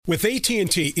With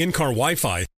AT&T in-car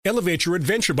Wi-Fi, elevate your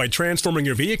adventure by transforming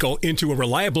your vehicle into a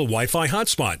reliable Wi-Fi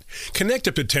hotspot. Connect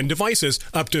up to 10 devices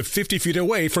up to 50 feet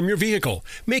away from your vehicle,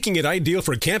 making it ideal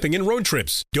for camping and road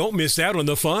trips. Don't miss out on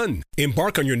the fun.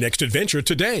 Embark on your next adventure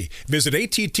today. Visit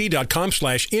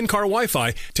att.com/in-car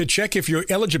Wi-Fi to check if you're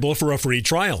eligible for a free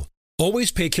trial.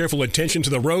 Always pay careful attention to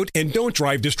the road and don't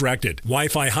drive distracted.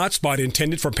 Wi-Fi hotspot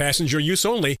intended for passenger use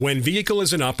only when vehicle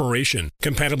is in operation.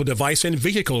 Compatible device and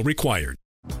vehicle required.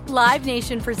 Live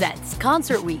Nation presents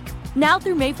Concert Week. Now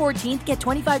through May 14th, get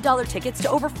 $25 tickets to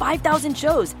over 5,000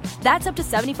 shows. That's up to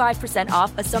 75%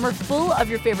 off a summer full of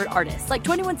your favorite artists like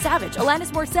 21 Savage,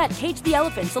 Alanis Morissette, Cage the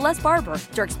Elephant, Celeste Barber,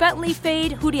 Dierks Bentley,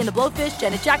 Fade, Hootie and the Blowfish,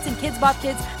 Janet Jackson, Kids Bop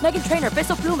Kids, Meghan Trainor,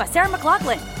 Bissell Pluma, Sarah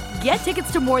McLachlan. Get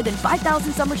tickets to more than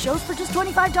 5,000 summer shows for just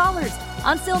 $25.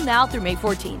 Until now through May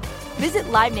 14th. Visit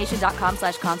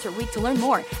LiveNation.com/Concert Week to learn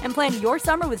more and plan your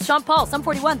summer with Sean Paul, Sum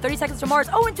 41, 30 Seconds to Mars,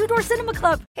 and Two Door Cinema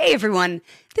Club. Hey everyone,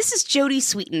 this is Jody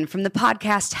Sweeten from the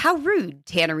podcast How Rude,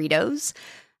 Tanneritos.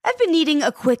 I've been needing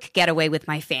a quick getaway with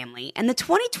my family, and the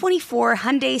 2024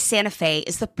 Hyundai Santa Fe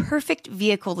is the perfect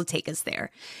vehicle to take us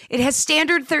there. It has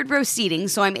standard third-row seating,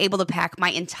 so I'm able to pack my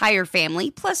entire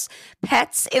family, plus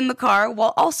pets, in the car,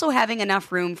 while also having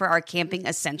enough room for our camping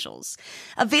essentials.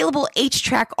 Available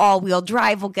H-Track all-wheel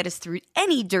drive will get us through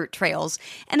any dirt trails,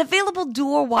 and available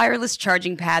dual wireless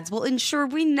charging pads will ensure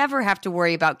we never have to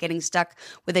worry about getting stuck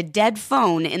with a dead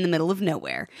phone in the middle of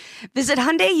nowhere. Visit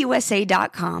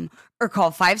HyundaiUSA.com or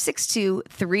call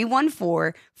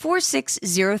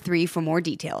 562-314-4603 for more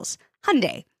details.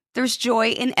 Hyundai, there's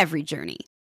joy in every journey.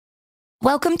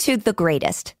 Welcome to The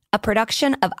Greatest, a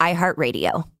production of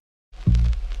iHeartRadio.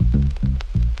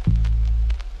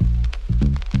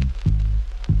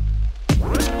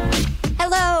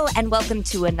 Hello, and welcome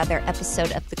to another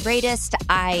episode of The Greatest.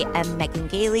 I am Megan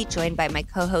Gailey, joined by my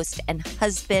co-host and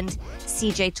husband,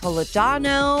 CJ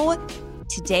Toledano.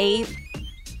 Today...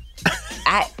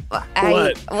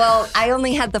 I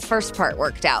only had the first part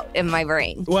worked out in my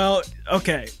brain. Well,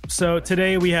 okay. So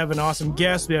today we have an awesome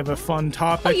guest. We have a fun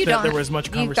topic that there was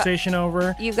much conversation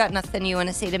over. You got nothing you want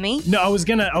to say to me? No,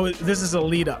 this is a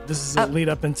lead up. This is a lead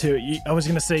up into, I was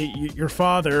going to say your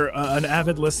father, an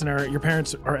avid listener, your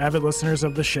parents are avid listeners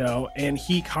of the show, and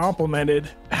he complimented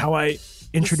how I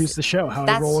introduced the show, how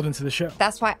I rolled into the show.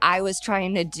 That's why I was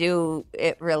trying to do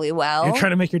it really well. You're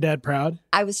trying to make your dad proud?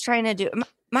 I was trying to do...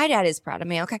 My dad is proud of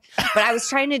me, okay? But I was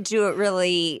trying to do it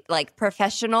really,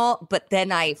 professional, but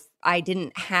then I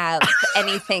didn't have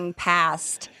anything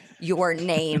past your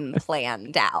name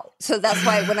planned out. So that's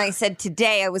why when I said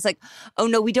today, I was like, oh,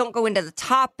 no, we don't go into the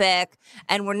topic,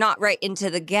 and we're not right into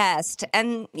the guest.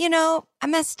 And, I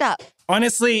messed up.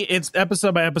 Honestly, it's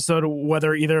episode by episode,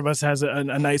 whether either of us has a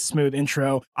nice, smooth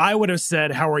intro. I would have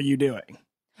said, how are you doing?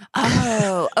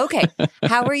 Oh, okay.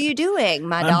 How are you doing,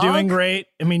 my dog? I'm doing great.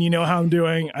 I mean, you know how I'm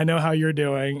doing. I know how you're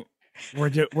doing.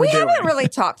 We haven't really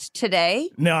talked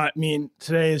today. No, I mean,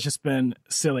 today has just been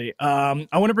silly. I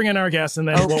want to bring in our guest, and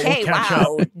then we'll catch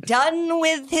up. Done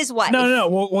with his wife. No.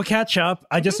 We'll catch up.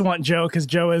 I just want Joe, because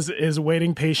Joe is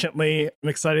waiting patiently. I'm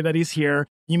excited that he's here.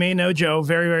 You may know Joe,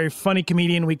 very, very funny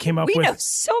comedian we came up with. We know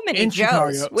so many in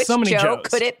Joes. Chicago. Which so many Joe Joes.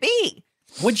 could it be?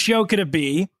 Which Joe could it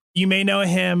be? You may know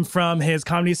him from his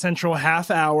Comedy Central half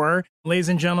hour. Ladies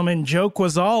and gentlemen, Joe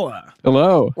Kwaczala.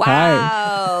 Hello. Wow.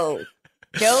 Hi.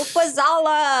 Joe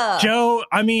Kwaczala. Joe,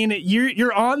 I mean,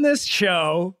 you're on this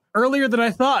show earlier than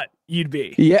I thought you'd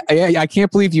be. Yeah. I can't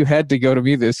believe you had to go to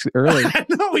me this early.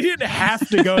 No, we didn't have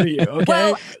to go to you, okay?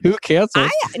 Well, who canceled?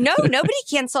 No, nobody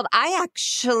canceled. I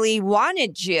actually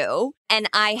wanted you, and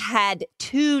I had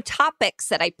two topics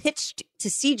that I pitched to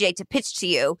CJ to pitch to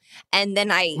you, and then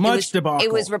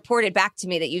it was reported back to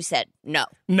me that you said no.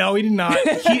 No, he did not.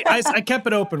 I kept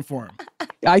it open for him.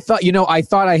 I thought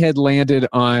I had landed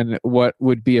on what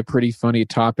would be a pretty funny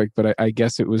topic, but I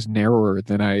guess it was narrower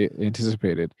than I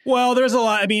anticipated. Well, there's a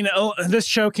lot. I mean, this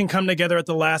show can come together at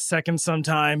the last second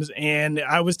sometimes, and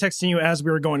I was texting you as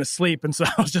we were going to sleep, and so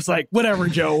I was just like, whatever,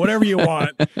 Joe, whatever you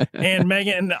want. And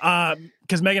Megan,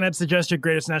 because Megan had suggested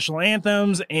greatest national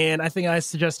anthems, and I think I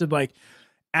suggested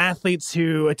athletes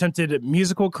who attempted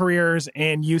musical careers,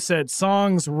 and you said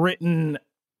songs written.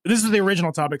 This is the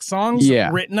original topic. Songs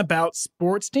written about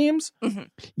sports teams? Mm-hmm.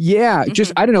 Yeah,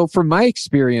 just, I don't know, from my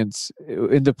experience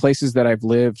in the places that I've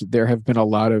lived, there have been a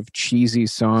lot of cheesy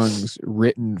songs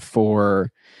written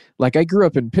for, I grew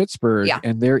up in Pittsburgh,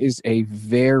 and there is a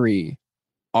very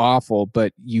awful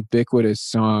but ubiquitous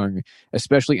song,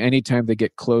 especially anytime they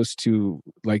get close to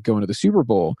going to the Super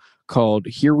Bowl, called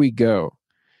Here We Go.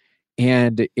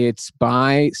 And it's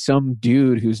by some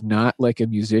dude who's not a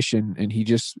musician, and he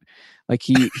just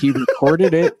he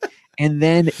recorded it, And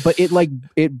then, but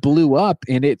it blew up,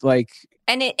 and it's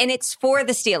for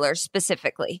the Steelers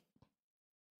specifically.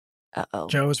 Uh-oh.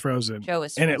 Joe is frozen.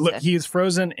 And he is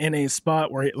frozen in a spot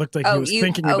where it looked like he was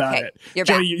thinking about it.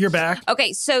 Joe, you're back.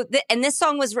 Okay, so and this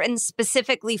song was written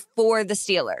specifically for the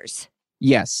Steelers.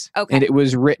 Yes. Okay. And it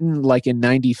was written like in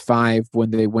 95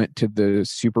 when they went to the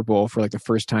Super Bowl for like the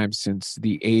first time since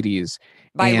the 80s.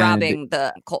 By robbing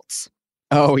the Colts.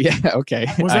 Oh, yeah. Okay.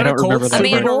 Was that I don't remember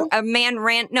that.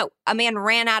 A man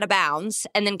ran out of bounds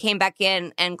and then came back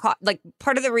in and caught. Like,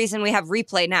 part of the reason we have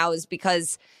replay now is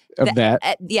because of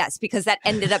that. Yes, because that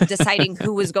ended up deciding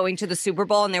who was going to the Super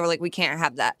Bowl, and they were like, we can't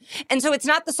have that. And so it's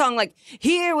not the song like,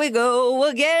 here we go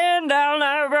again down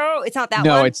that road. It's not that one.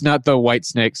 No, it's not the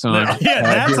Whitesnake song. No,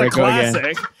 that's a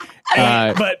classic.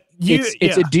 But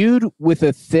it's a dude with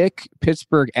a thick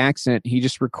Pittsburgh accent. He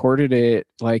just recorded it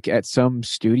like at some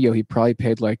studio. He probably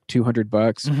paid like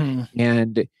 $200,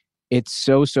 and it's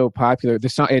so popular. The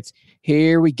song, it's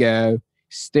 "Here We Go,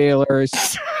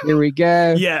 Steelers, here we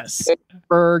go." Yes,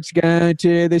 Pittsburgh's going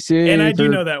to the Super. And I do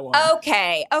know that one.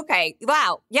 Okay,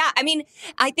 wow, yeah. I mean,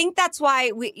 I think that's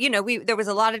why there was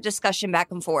a lot of discussion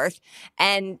back and forth,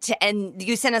 and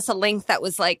you sent us a link that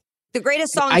was like, the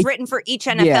greatest songs written for each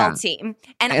NFL team.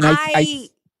 And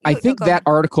I think that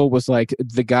article was like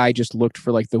the guy just looked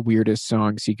for like the weirdest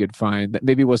songs he could find. That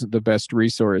maybe wasn't the best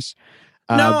resource.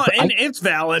 No, and it's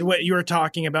valid what you were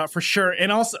talking about for sure.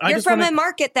 And also, you're from a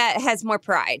market that has more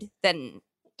pride than.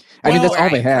 I mean, that's all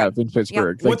they have in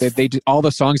Pittsburgh. Yeah. Like they all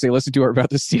the songs they listen to are about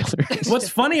the Steelers. What's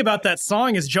funny about that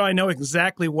song is, Joe, I know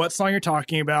exactly what song you're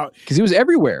talking about because it was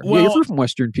everywhere. Well, you're from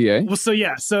Western PA. Well, so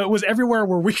it was everywhere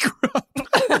where we grew up.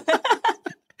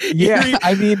 Yeah,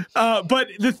 I mean, but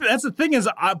that's the thing is,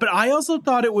 but I also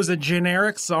thought it was a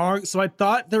generic song, so I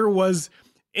thought there was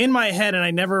in my head, and I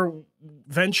never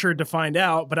ventured to find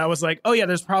out, but I was like, oh yeah,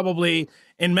 there's probably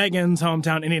in Megan's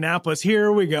hometown, Indianapolis.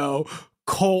 Here we go,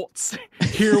 Colts.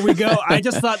 Here we go. I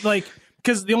just thought like.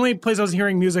 Because the only place I was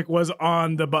hearing music was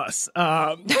on the bus,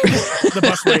 the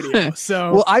bus radio.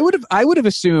 So, well, I would have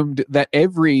assumed that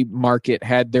every market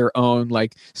had their own,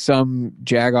 like some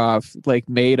jagoff like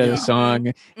made a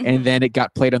song and then it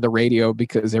got played on the radio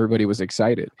because everybody was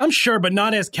excited. I'm sure, but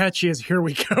not as catchy as "Here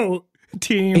We Go,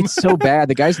 Team." It's so bad.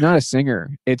 The guy's not a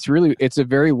singer. It's a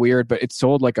very weird, but it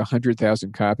sold like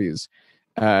 100,000 copies.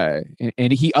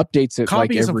 And he updates it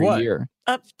copies like every year.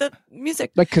 The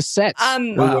music, like cassettes.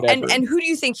 Wow. And who do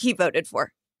you think he voted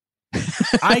for?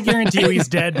 I guarantee you he's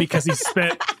dead because he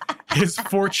spent his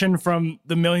fortune from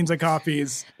the millions of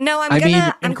copies. No,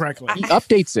 incorrectly. He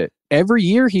updates it every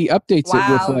year. He updates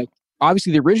it with like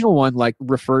obviously the original one like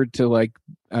referred to like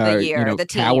the year, the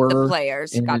team, power, the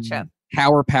players. Gotcha.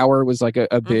 Power was like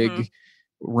a big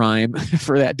rhyme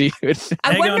for that dude.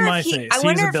 I wonder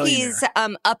if he's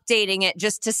updating it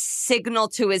just to signal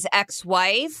to his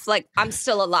ex-wife, like, I'm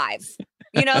still alive.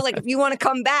 Like if you want to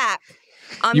come back,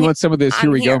 you want some of this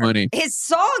 "Here We Go" money. His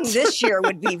song this year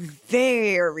would be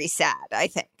very sad, I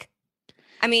think.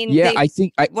 I mean, I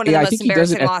think one of the most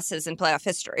embarrassing losses in playoff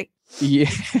history. Yeah,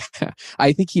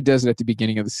 I think he does it at the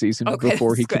beginning of the season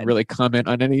before he can really comment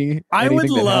on anything. I would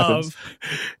love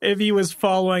if he was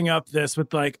following up this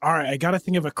with like, all right, I got to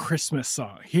think of a Christmas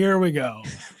song. Here we go,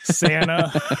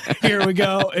 Santa. Here we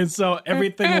go. And so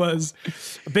everything was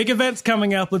big events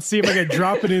coming up. Let's see if I can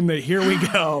drop it in the "Here We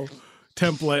Go"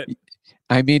 template.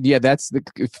 I mean, yeah, that's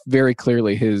very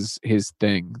clearly his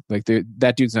thing. Like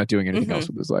that dude's not doing anything else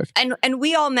with his life. And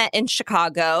we all met in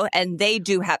Chicago, and they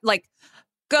do have like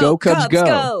go Cubs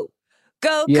go,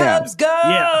 Cubs go.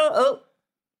 Yeah.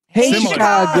 Hey, Similar.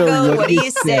 Chicago, what do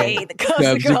you say? The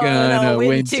Cubs are gonna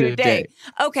win today.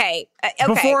 Okay.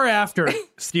 Before or after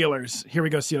Steelers? Here we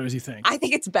go, Steelers, you think? I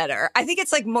think it's better. I think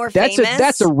it's like more famous.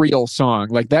 That's a real song.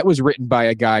 Like that was written by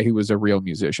a guy who was a real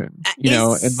musician,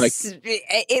 and like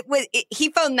he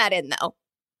phoned that in though.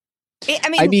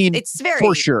 I mean, it's very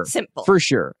for sure, simple. For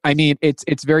sure. I mean,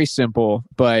 it's very simple,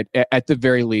 but at the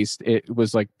very least, it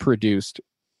was like produced.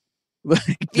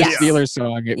 Like the Steelers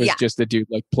song, it was just a dude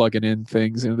like plugging in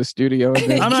things in the studio.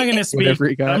 And I'm not going to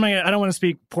speak. I don't want to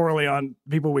speak poorly on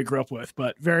people we grew up with,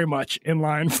 but very much in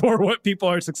line for what people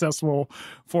are successful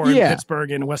for in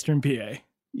Pittsburgh and Western PA.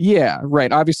 Yeah,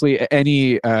 right. Obviously,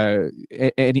 the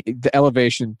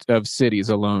elevation of cities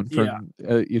alone from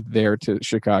there to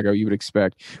Chicago, you would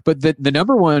expect. But the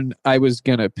number one I was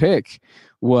gonna pick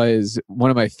was one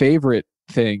of my favorite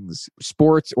things,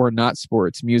 sports or not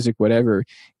sports, music, whatever,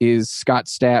 is Scott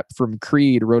Stapp from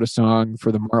Creed wrote a song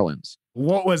for the Marlins.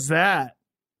 What was that?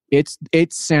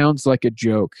 It sounds like a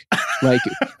joke. Like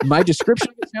my description,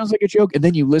 it sounds like a joke, and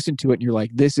then you listen to it and you're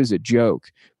like, this is a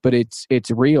joke, but it's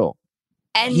real.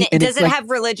 And does it have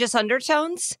religious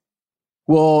undertones?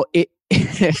 Well, it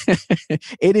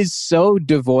it is so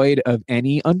devoid of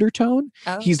any undertone.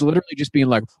 Oh. He's literally just being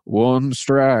like, 1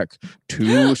 strike,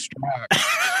 2 strikes,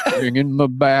 bringing my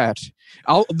bat.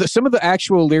 Some of the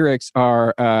actual lyrics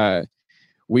are,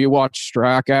 we watch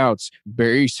strikeouts,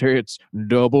 base hits,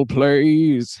 double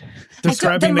plays.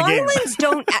 Describing the Marlins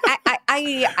don't.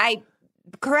 I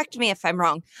correct me if I'm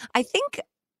wrong. I think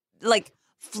like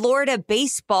Florida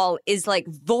baseball is like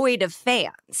void of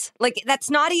fans. Like that's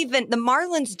not even, the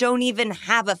Marlins don't even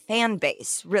have a fan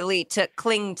base really to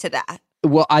cling to that.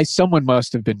 Well, someone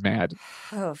must have been mad.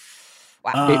 Oh,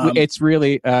 wow. It's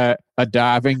really a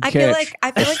diving catch,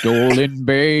 a stolen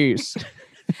base.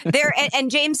 There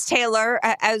and James Taylor,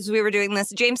 as we were doing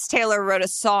this, James Taylor wrote a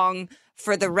song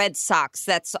for the Red Sox.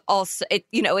 That's also, it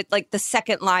like the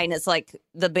second line is like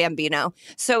the Bambino.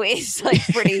 So it's like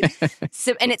pretty,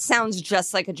 and it sounds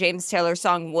just like a James Taylor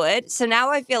song would. So now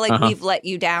I feel like we've let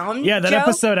you down. Yeah, that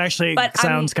Joe, actually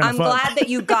sounds kind of fun. I'm glad that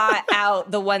you got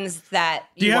out the ones that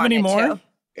Do you have any more? To.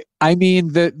 I mean,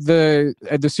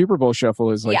 the Super Bowl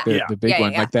shuffle is like the big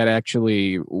one. Like that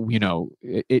actually,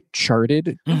 it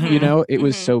charted. Mm-hmm. It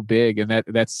was so big, and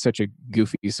that's such a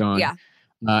goofy song. Yeah.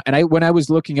 And when I was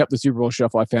looking up the Super Bowl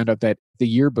shuffle, I found out that the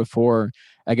year before,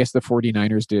 I guess the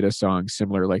 49ers did a song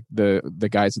similar. Like the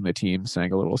guys in the team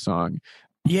sang a little song.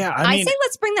 Yeah, I say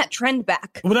let's bring that trend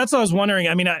back. Well, that's what I was wondering.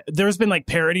 I mean, there's been like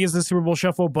parodies of the Super Bowl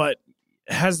shuffle, but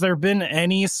has there been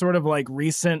any sort of like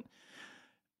recent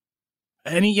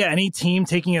any team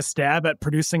taking a stab at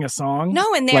producing a song?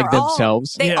 No, and they're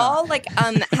themselves. They all like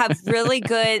have really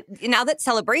good. Now that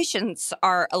celebrations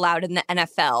are allowed in the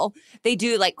NFL, they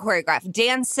do like choreographed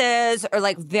dances or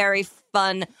like very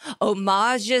fun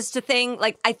homages to things.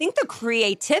 Like I think the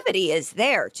creativity is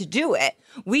there to do it.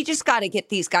 We just got to get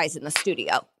these guys in the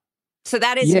studio. So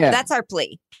that's our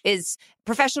plea: is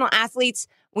professional athletes.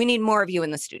 We need more of you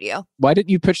in the studio. Why didn't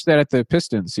you pitch that at the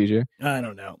Pistons, CJ? I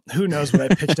don't know. Who knows what I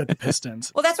pitched at the Pistons?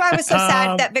 Well, that's why I was so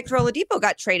sad that Victor Oladipo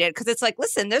got traded, because it's like,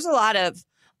 listen, there's a lot of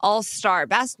all-star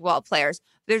basketball players.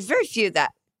 There's very few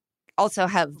that also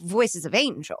have voices of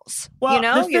angels. Well,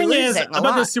 the you're thing is losing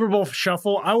about the Super Bowl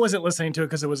shuffle, I wasn't listening to it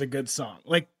because it was a good song.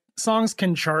 Like, songs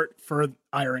can chart for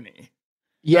irony.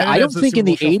 Yeah, I don't think in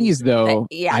the 80s, though,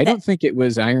 I don't think it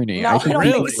was irony. No, I don't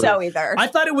think so either. I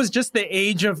thought it was just the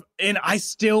age of, and I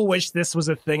still wish this was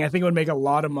a thing. I think it would make a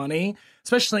lot of money,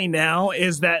 especially now,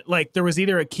 is that like there was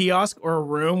either a kiosk or a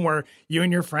room where you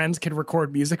and your friends could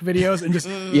record music videos and just,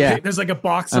 there's like a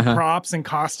box of props and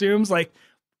costumes. Like,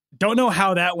 don't know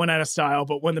how that went out of style,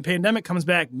 but when the pandemic comes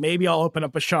back, maybe I'll open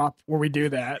up a shop where we do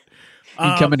that.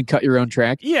 You come in and cut your own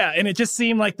track? Yeah, and it just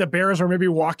seemed like the Bears were maybe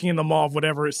walking in the mall of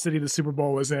whatever city the Super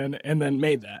Bowl was in and then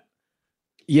made that.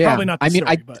 Yeah. Probably not the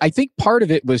story, I think part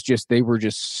of it was just they were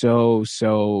just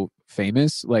so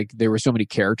famous. Like there were so many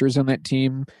characters on that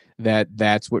team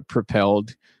that's what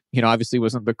propelled, obviously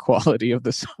wasn't the quality of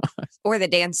the song. Or the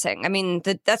dancing. I mean,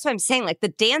 that's what I'm saying. Like the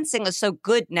dancing is so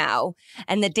good now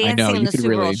and the dancing in the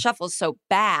Super Bowl shuffle is so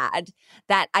bad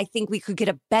that I think we could get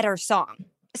a better song.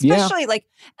 Especially like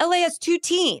LA has 2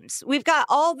 teams. We've got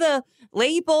all the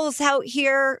labels out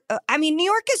here. I mean, New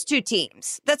York has 2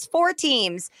 teams. That's 4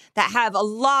 teams that have a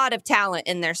lot of talent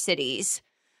in their cities.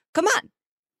 Come on.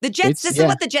 The Jets, this is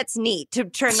what the Jets need to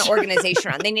turn the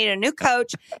organization around. They need a new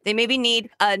coach. They maybe need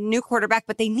a new quarterback,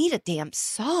 but they need a damn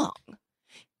song.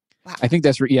 Wow. I think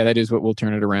that is what will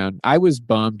turn it around. I was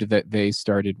bummed that they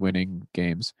started winning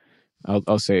games.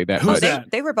 I'll say that. Who's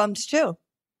that? They were bummed too.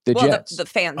 The Jets. The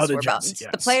fans were bummed.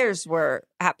 Yes. The players were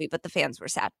happy, but the fans were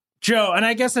sad. Joe, and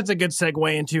I guess that's a good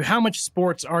segue into how much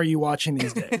sports are you watching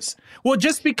these days? Well,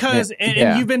 just because,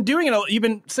 and you've been doing it, you've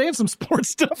been saying some sports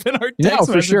stuff in our text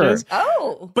messages. Sure.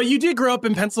 Oh. But you did grow up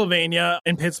in Pennsylvania,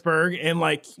 in Pittsburgh, and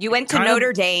like... You went to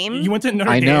Notre Dame. You went to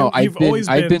Notre Dame. I know.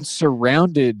 I've been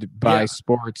surrounded by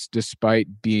sports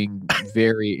despite being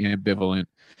very ambivalent.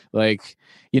 Like...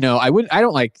 I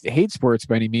don't hate sports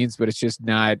by any means, but it's just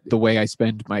not the way I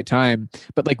spend my time.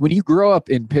 But like when you grow up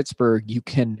in Pittsburgh, you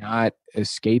cannot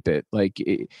escape it. Like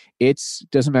it's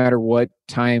doesn't matter what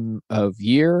time of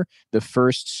year, the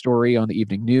first story on the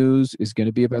evening news is going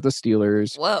to be about the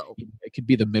Steelers. Whoa. It could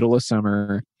be the middle of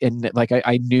summer. And like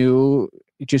I knew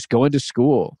just going to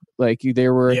school, like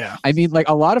there were, I mean, like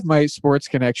a lot of my sports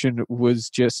connection was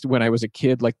just when I was a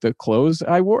kid, like the clothes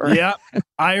I wore. Yeah.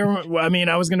 I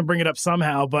was going to bring it up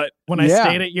somehow, but when I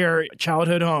stayed at your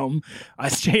childhood home, I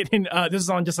stayed in, this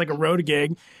is on just like a road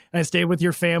gig. I stayed with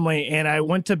your family and I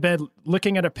went to bed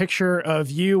looking at a picture of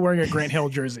you wearing a Grant Hill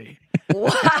jersey.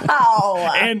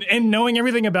 Wow. and knowing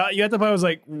everything about you at the point, I was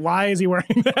like, why is he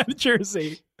wearing that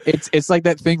jersey? It's like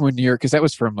that thing when you're, because that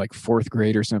was from like fourth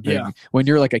grade or something. Yeah. When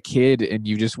you're like a kid and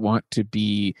you just want to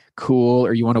be cool,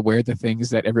 or you want to wear the things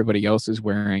that everybody else is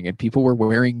wearing, and people were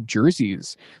wearing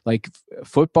jerseys like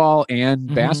football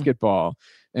and basketball.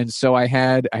 And so I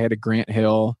had a Grant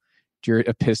Hill,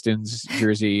 a Pistons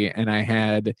jersey, and I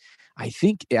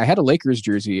think I had a Lakers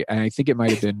jersey, and I think it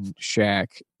might have been Shaq,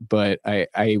 but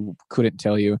I couldn't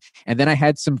tell you. And then I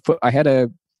had I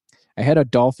had a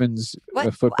Dolphins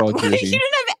football jersey. You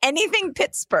didn't have anything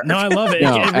Pittsburgh. No, I love it.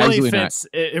 No, it really absolutely fits.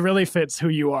 It really fits who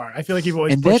you are. I feel like you've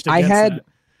always And pushed then against that.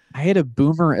 I had a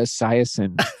Boomer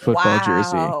Esiason football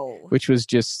jersey, which was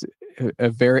just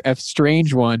a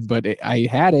strange one, but I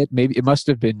had it. Maybe it must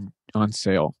have been on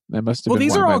sale. That must have been.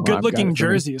 These one are my all mom good-looking got it for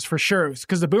me. jerseys for sure.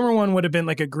 Because the Boomer one would have been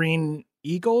like a green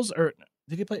Eagles, or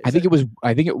did he play? I think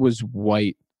it was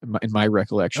white in my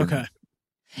recollection. Okay.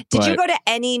 Did you go to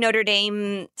any Notre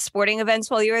Dame sporting events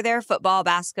while you were there? Football,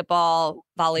 basketball,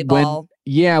 volleyball?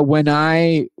 When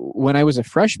I was a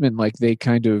freshman, like they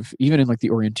kind of, even in like the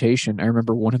orientation, I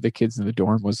remember one of the kids in the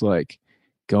dorm was like,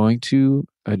 going to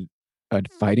a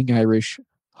Fighting Irish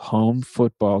home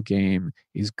football game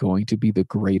is going to be the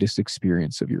greatest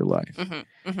experience of your life. And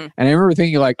I remember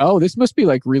thinking like, oh, this must be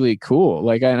like really cool.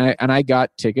 Like, and I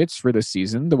got tickets for the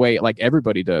season the way like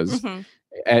everybody does.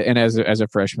 And as a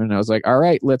freshman, I was like, all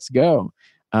right, let's go.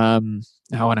 And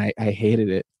I hated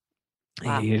it.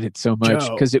 Wow. I hated it so much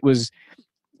because it was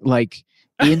like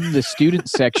in the student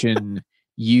section,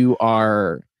 you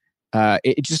are,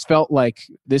 it just felt like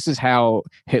this is how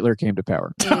Hitler came to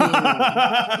power.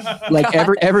 Like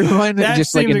everyone That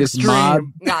just like in this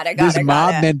extreme.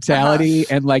 mob mentality,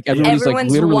 and like everyone's like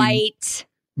literally white,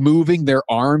 moving their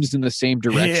arms in the same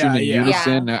direction in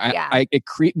unison. It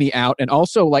creeped me out. And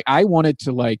also like I wanted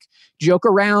to like joke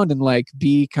around and like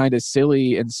be kind of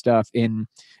silly and stuff. And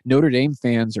Notre Dame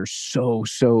fans are so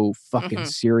fucking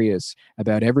serious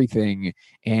about everything.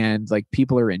 And like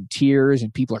people are in tears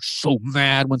and people are so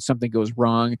mad when something goes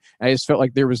wrong. I just felt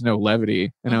like there was no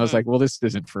levity. And I was like, well, this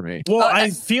isn't for me. Well,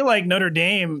 I feel like Notre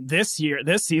Dame this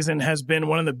season has been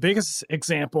one of the biggest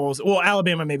examples. Well,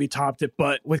 Alabama maybe topped it,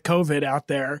 but with COVID out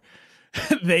there,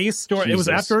 it was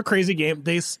after a crazy game.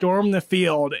 They stormed the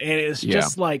field, and it's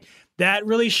just like, that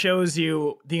really shows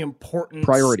you the importance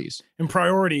priorities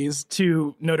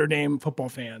to Notre Dame football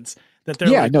fans. That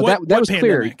they're that was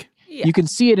clear. Yeah. You can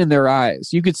see it in their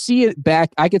eyes. You could see it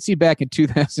back. I could see back in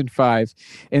 2005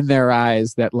 in their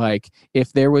eyes that like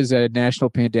if there was a national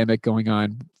pandemic going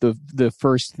on, the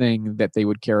first thing that they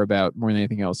would care about more than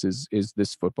anything else is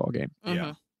this football game.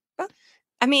 Yeah.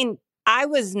 I mean, I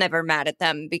was never mad at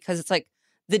them because it's like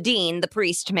the dean, the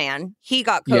priest man, he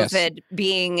got COVID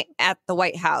being at the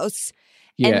White House.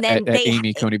 Yeah, and then at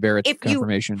Amy Coney Barrett's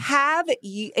confirmation.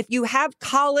 If you have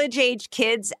college age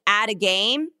kids at a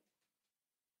game,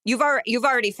 you've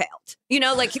already failed. You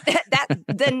know, like that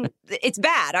then it's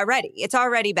bad already. It's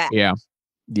already bad. Yeah.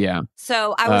 Yeah.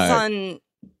 So I was on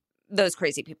those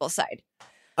crazy people's side.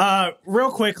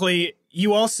 Real quickly,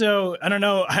 you also, I don't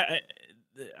know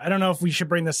if we should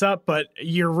bring this up, but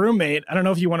your roommate, I don't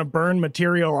know if you want to burn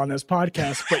material on this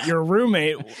podcast, but your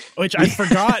roommate, which I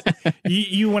forgot,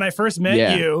 you when I first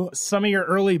met you, some of your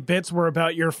early bits were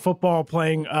about your football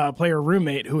player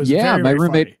roommate who was very, my very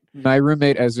roommate. funny. My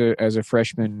roommate as a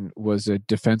freshman was a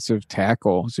defensive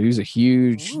tackle, so he was a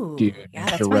huge dude. Yeah,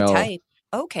 that's my type.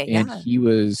 Okay, and he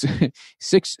was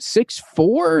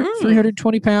 6'4",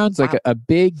 320 pounds, like a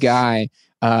big guy.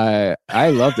 I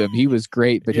loved him. He was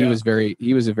great, but he was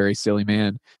a very silly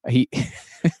man. I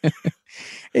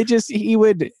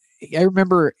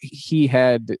remember he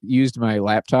had used my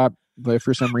laptop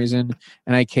for some reason,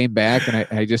 and I came back and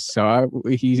I just saw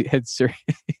he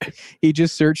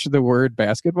just searched the word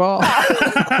basketball.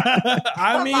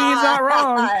 I mean, he's not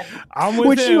wrong. I'm with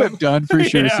Which him. you have done for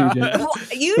sure, CJ. Well,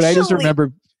 usually, but I just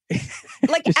remember.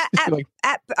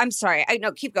 I'm sorry.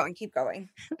 Keep going.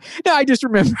 No, I just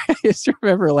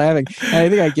remember laughing. I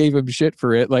think I gave him shit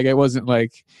for it. Like, it wasn't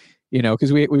like,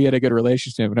 because we had a good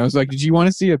relationship. And I was like, did you want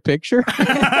to see a picture?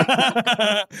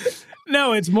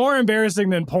 No, it's more embarrassing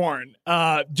than porn.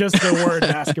 Just the word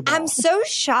basketball. I'm so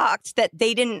shocked that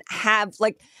they didn't have,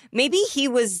 like, maybe he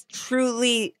was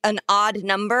truly an odd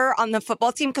number on the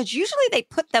football team, because usually they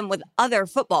put them with other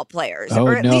football players. Oh,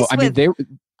 or at no. least I mean, they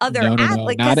other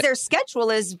athletes, because their schedule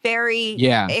is very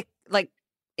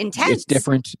intense. It's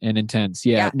different and intense.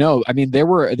 Yeah. No, I mean, there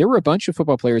were a bunch of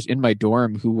football players in my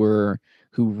dorm who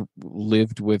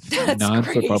lived with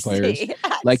non-football players.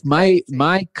 Like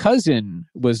my cousin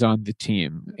was on the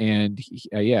team, and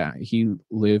he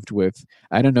lived with,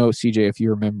 I don't know, CJ, if you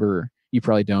remember, you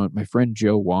probably don't. My friend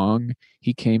Joe Wong,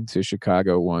 he came to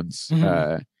Chicago once.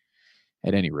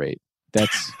 At any rate,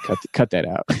 that's cut that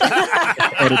out.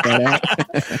 Edit that out.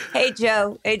 Hey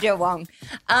Joe Wong.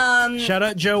 Shout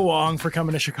out Joe Wong for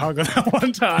coming to Chicago that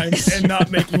one time and not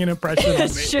making an impression on me.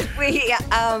 Should we?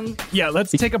 Yeah,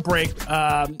 let's take a break,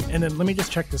 and then let me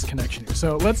just check this connection here.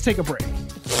 So let's take a break.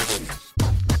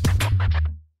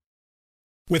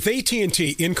 With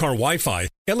AT&T in-car Wi-Fi,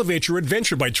 elevate your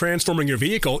adventure by transforming your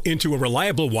vehicle into a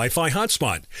reliable Wi-Fi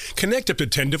hotspot. Connect up to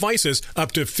 10 devices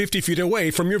up to 50 feet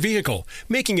away from your vehicle,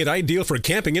 making it ideal for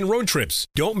camping and road trips.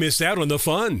 Don't miss out on the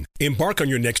fun. Embark on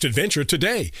your next adventure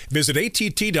today. Visit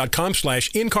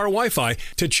att.com/in-car Wi-Fi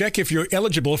to check if you're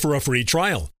eligible for a free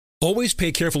trial. Always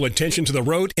pay careful attention to the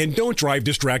road and don't drive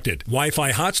distracted.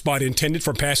 Wi-Fi hotspot intended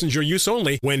for passenger use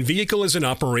only when vehicle is in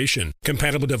operation.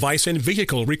 Compatible device and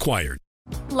vehicle required.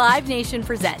 Live Nation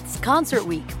presents Concert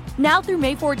Week. Now through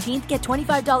May 14th, get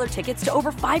 $25 tickets to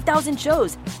over 5,000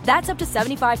 shows. That's up to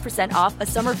 75% off a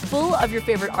summer full of your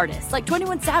favorite artists like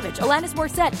 21 Savage, Alanis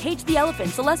Morissette, Cage the Elephant,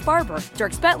 Celeste Barber,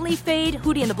 Dierks Bentley, Fade,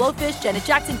 Hootie and the Blowfish, Janet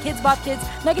Jackson, Kids Bop Kids,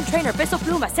 Meghan Trainor, Peso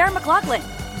Pluma, Sarah McLachlan.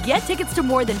 Get tickets to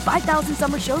more than 5,000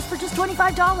 summer shows for just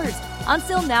 $25.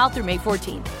 Until now through May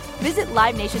 14th. Visit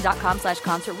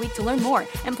LiveNation.com/Concert Week to learn more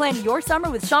and plan your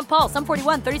summer with Sean Paul, Sum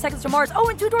 41, 30 Seconds to Mars,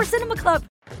 and Two Door Cinema Club.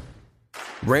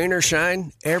 Rain or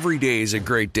shine, every day is a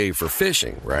great day for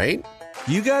fishing, right?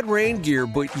 You got rain gear,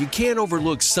 but you can't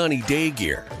overlook sunny day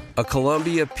gear. A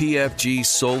Columbia PFG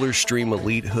Solar Stream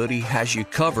Elite hoodie has you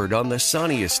covered on the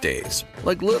sunniest days.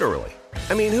 Like literally.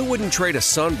 I mean, who wouldn't trade a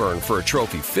sunburn for a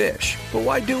trophy fish? But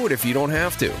why do it if you don't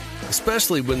have to?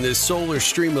 Especially when this Solar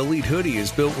Stream Elite hoodie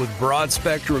is built with broad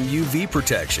spectrum UV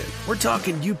protection. We're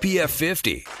talking UPF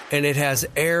 50, and it has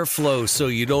airflow so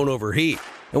you don't overheat.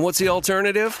 And what's the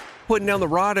alternative? Putting down the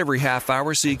rod every half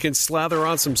hour so you can slather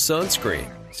on some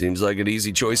sunscreen. Seems like an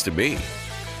easy choice to be.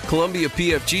 Columbia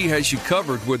PFG has you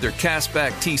covered with their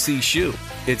Castback TC shoe.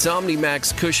 Its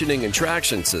OmniMax cushioning and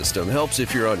traction system helps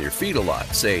if you're on your feet a lot,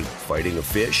 say, fighting a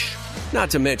fish. Not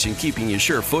to mention keeping you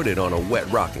sure-footed on a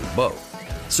wet rocking boat.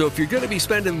 So if you're going to be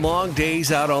spending long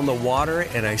days out on the water,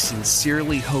 and I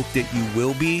sincerely hope that you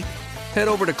will be, head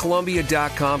over to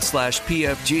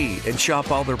Columbia.com/PFG and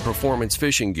shop all their performance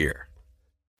fishing gear.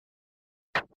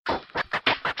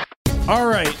 All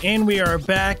right, and we are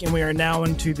back, and we are now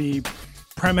into the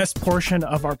premise portion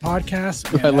of our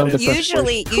podcast. I love the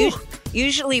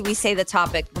Usually we say the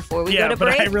topic before we go to but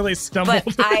break. I really stumbled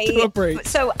to a break.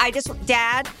 So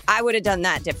Dad, I would have done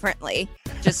that differently,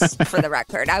 just for the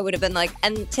record. I would have been like,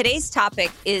 and today's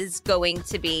topic is going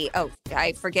to be,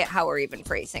 I forget how we're even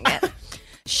phrasing it.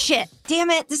 Shit, damn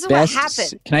it, this is what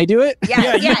happened. Can I do it?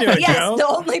 Yeah, you do it, Joe. The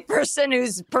only person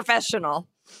who's professional.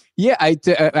 Yeah,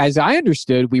 as I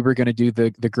understood, we were going to do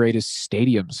the greatest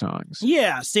stadium songs.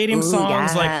 Yeah, stadium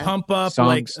songs like Pump Up, songs,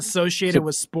 like associated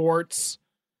with sports.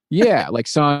 Yeah, like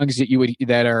songs that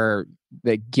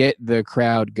get the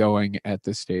crowd going at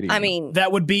the stadium. I mean,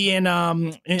 that would be on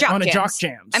a Jock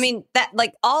Jams. I mean, that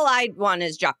like all I want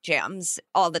is Jock Jams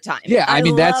all the time. Yeah, I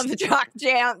mean love Jock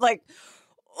Jams. Like,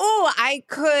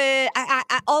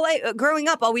 growing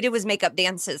up, all we did was make up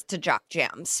dances to Jock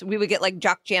Jams. We would get like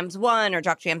Jock Jams 1 or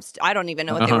Jock Jams, I don't even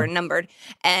know what they were numbered.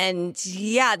 And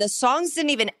yeah, the songs didn't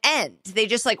even end. They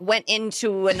just like went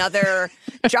into another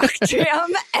Jock Jam.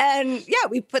 And yeah,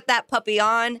 we put that puppy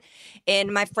on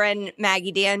in my friend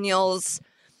Maggie Daniels'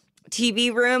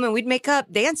 TV room and we'd make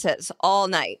up dances all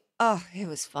night. Oh, it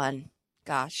was fun.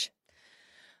 Gosh.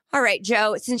 All right,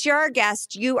 Joe, since you're our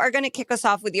guest, you are going to kick us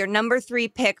off with your number 3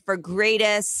 pick for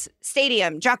greatest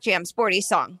stadium Jock Jam sporty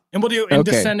song. And we'll do it in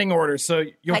descending order. So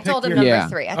you'll pick told him your... number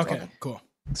 3. I told him. Cool.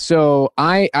 So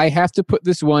I have to put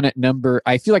this one at number.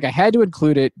 I feel like I had to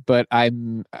include it, but I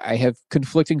have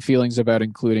conflicting feelings about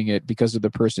including it because of the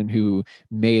person who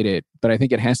made it. But I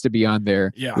think it has to be on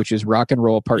there, which is Rock and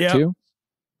Roll Part 2.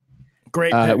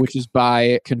 Great pick. Which is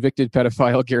by convicted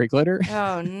pedophile Gary Glitter.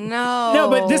 Oh no! No,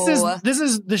 but this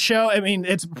is the show. I mean,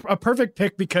 it's a perfect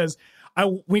pick because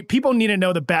people need to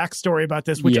know the backstory about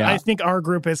this, which I think our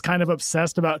group is kind of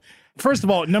obsessed about. First of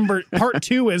all, part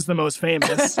 2 is the most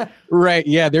famous. Right?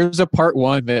 Yeah, there's a part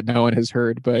 1 that no one has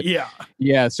heard, but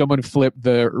yeah, someone flipped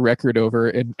the record over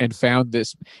and found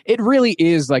this. It really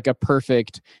is like a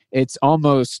perfect. It's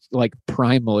almost like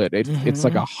primal. It's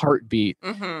like a heartbeat.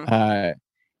 Mm-hmm.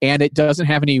 And it doesn't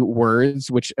have any words,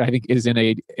 which I think is in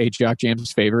a Jock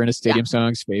Jam's favor and a stadium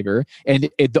song's favor. And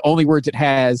the only words it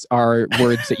has are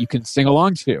words that you can sing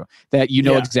along to, that you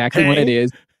know exactly what it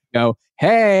is. You know,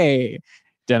 hey,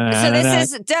 So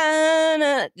this is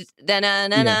da-na,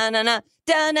 da-na-na-na-na-na,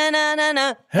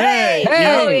 da-na-na-na-na. Hey!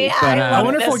 Hey! I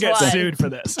wonder if we'll get one. sued for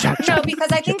this. No,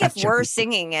 because I think if we're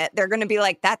singing it, they're going to be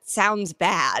like, that sounds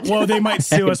bad. Well, they might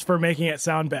sue us for making it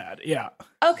sound bad. Yeah.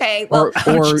 Okay. Well,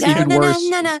 or even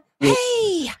worse,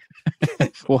 hey!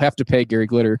 we'll have to pay Gary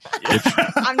Glitter.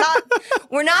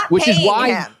 We're not Which paying is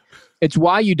why him. it's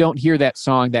why you don't hear that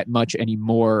song that much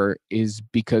anymore, is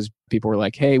because people were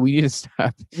like, hey, we need to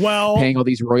stop paying all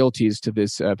these royalties to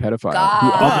this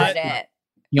pedophile.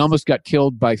 He almost got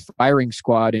killed by firing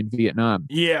squad in Vietnam.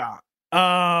 Yeah.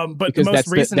 But because the most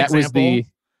recent example...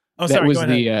 I was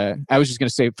just going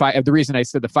to say, the reason I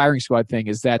said the firing squad thing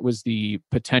is that was the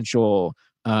potential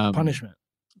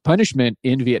punishment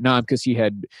in Vietnam, because he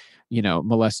had,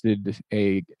 molested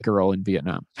a girl in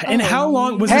Vietnam. And how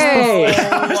long was this?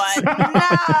 What?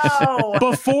 No.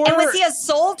 Before? And was he a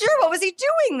soldier? What was he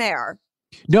doing there?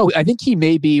 No, I think he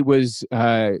maybe was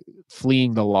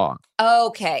fleeing the law.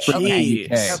 Okay.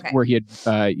 Where he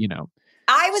had,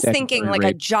 I was thinking like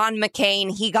a John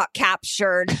McCain, he got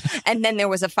captured and then there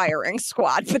was a firing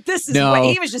squad. But this is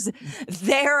he was just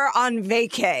there on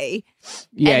vacay.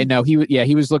 Yeah,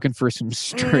 he was looking for some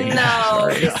strange. No,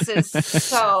 this is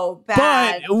so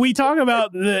bad. But we talk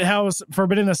about how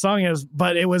forbidden the song is,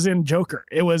 but it was in Joker.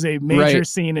 It was a major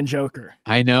scene in Joker.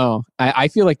 I know. I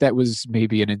feel like that was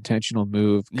maybe an intentional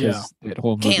move, because that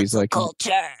whole movie's like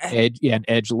culture. An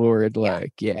edgelord,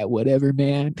 whatever,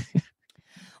 man.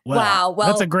 Wow. Well,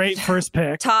 that's a great first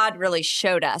pick. Todd really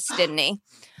showed us, didn't he?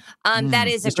 That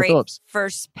is a great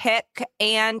first pick.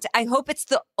 And I hope it's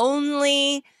the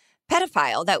only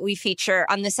pedophile that we feature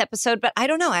on this episode. But I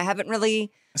don't know. I haven't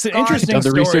really. It's an interesting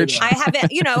story. Research. I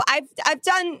haven't, I've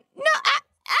done.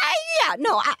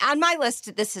 On my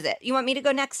list, this is it. You want me to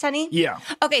go next, honey? Yeah.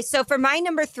 Okay. So for my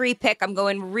number 3 pick, I'm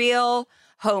going real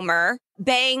Homer,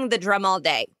 Bang the Drum All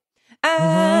Day.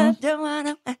 I don't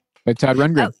want to. By Todd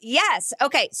Rundgren. Oh, yes.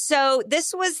 Okay. So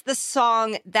this was the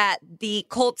song that the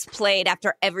Colts played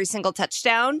after every single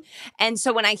touchdown. And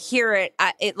so when I hear it,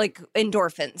 it like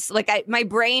endorphins. Like my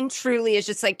brain truly is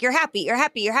just like, you're happy, you're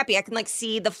happy, you're happy. I can like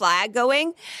see the flag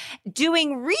going.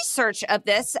 Doing research of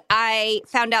this, I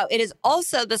found out it is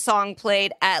also the song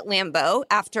played at Lambeau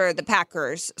after the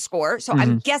Packers score. So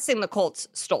I'm guessing the Colts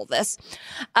stole this.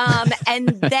 And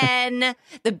then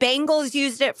the Bengals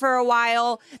used it for a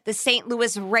while. The St.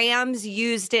 Louis Rams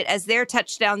used it as their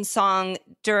touchdown song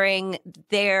during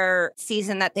their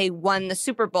season that they won the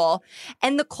Super Bowl.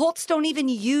 And the Colts don't even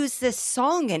use this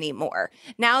song anymore.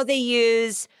 Now they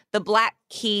use the Black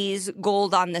Keys'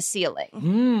 Gold on the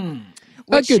Ceiling.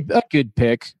 A good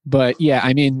pick. But yeah,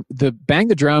 I mean, the Bang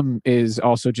the Drum is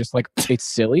also just like, it's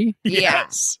silly.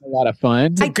 Yes. A lot of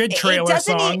fun. It's a good trailer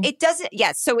song. It doesn't.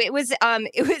 Yes. So it was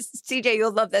CJ,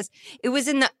 you'll love this. It was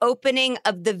in the opening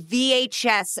of the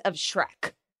VHS of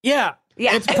Shrek. Yeah.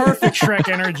 It's perfect Shrek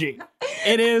energy.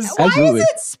 It is. Why is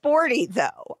it sporty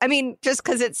though? I mean, just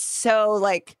because it's so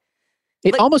like.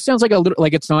 It almost sounds like a little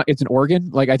like it's an organ.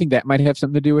 Like I think that might have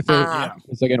something to do with it.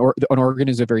 It's like an organ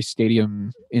is a very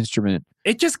stadium instrument.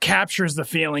 It just captures the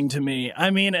feeling to me.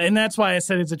 I mean, and that's why I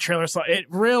said it's a trailer song. It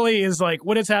really is like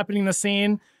what is happening in the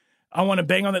scene. I want to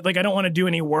bang on it. Like I don't want to do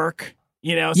any work.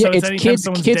 So it's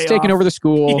kids taking over the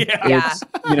school. Yeah.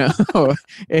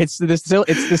 It's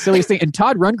the silliest thing. And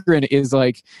Todd Rundgren is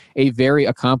like a very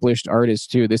accomplished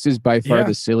artist too. This is by far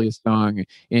the silliest song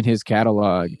in his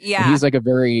catalog. Yeah. And he's like a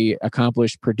very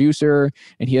accomplished producer,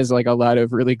 and he has like a lot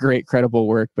of really great, credible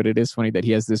work. But it is funny that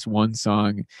he has this one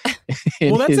song.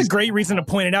 Well, that's a great reason to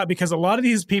point it out, because a lot of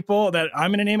these people that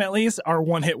I'm going to name at least are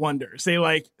one-hit wonders. They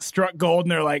like struck gold,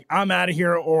 and they're like, I'm out of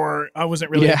here, or I wasn't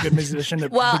really a good musician to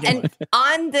begin with.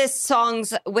 On this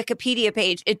song's Wikipedia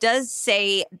page, it does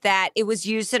say that it was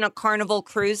used in a Carnival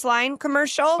Cruise Line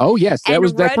commercial. Oh, yes.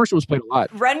 That commercial was played a lot.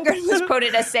 Rundgren was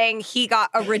quoted as saying he got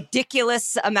a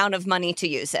ridiculous amount of money to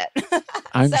use it.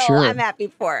 I'm sure. I'm happy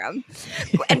for him.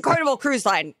 And Carnival Cruise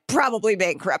Line probably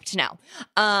bankrupt now.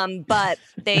 But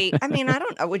I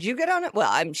don't know. Would you get on it? Well,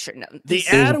 I'm sure no. The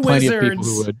ad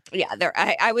wizards. Yeah,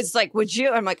 I was like, would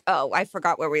you? I'm like, oh, I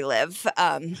forgot where we live.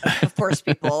 Of course,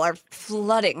 people are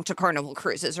flooding to Carnival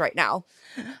Cruises right now.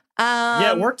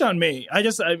 Yeah, it worked on me. I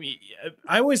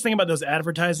always think about those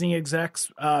advertising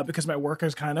execs because my work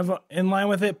is kind of in line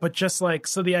with it. But just like,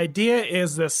 so the idea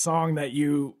is this song that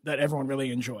everyone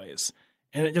really enjoys,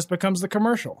 and it just becomes the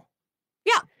commercial.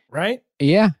 Yeah. Right?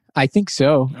 Yeah, I think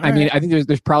so. I mean, I think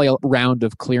there's probably a round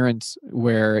of clearance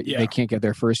where they can't get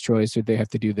their first choice, or they have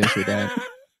to do this or that.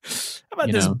 How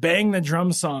about this Bang the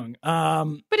Drum song?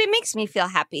 But it makes me feel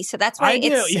happy, so that's why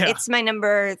it's my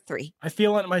number 3. I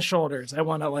feel it in my shoulders. I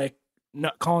want to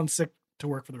not call in sick to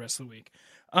work for the rest of the week.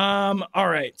 All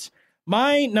right.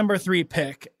 My number 3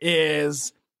 pick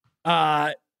is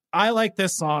I like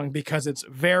this song because it's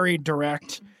very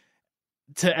direct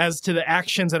as to the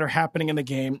actions that are happening in the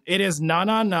game. It is Na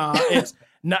Na Na. It's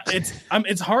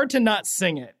hard to not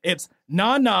sing it. It's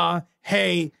Na Na,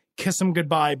 Hey, Kiss 'Em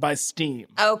Goodbye by Steam.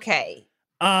 Okay.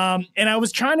 And I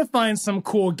was trying to find some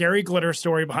cool Gary Glitter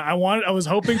story behind. I was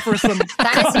hoping for some.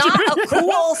 That is not a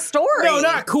cool story. No,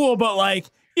 not cool, but like,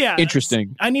 yeah,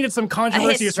 interesting. I needed some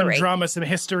controversy, some drama, some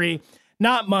history.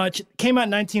 Not much. Came out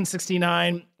in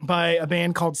 1969 by a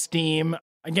band called Steam.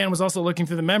 Again, was also looking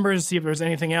through the members to see if there was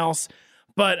anything else.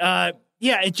 But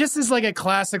yeah, it just is like a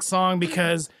classic song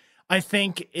because I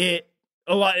think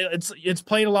it's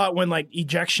played a lot when like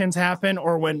ejections happen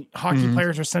or when hockey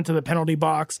players are sent to the penalty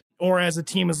box or as a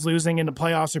team is losing in the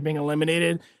playoffs or being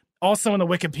eliminated. Also in the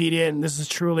Wikipedia, and this is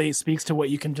truly speaks to what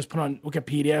you can just put on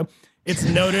Wikipedia, it's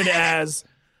noted as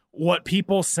what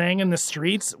people sang in the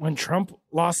streets when Trump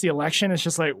lost the election. It's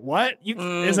just like, what?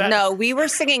 Is that? No, we were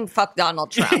singing "Fuck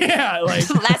Donald Trump." Yeah, like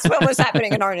that's what was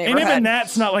happening in our neighborhood. And even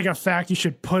that's not like a fact you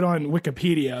should put on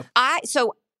Wikipedia.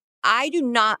 I do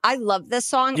not. I love this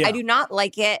song. Yeah. I do not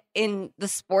like it in the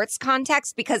sports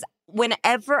context because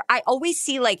whenever I always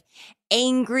see like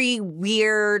angry,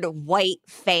 weird white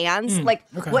fans, like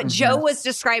what Joe was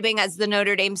describing as the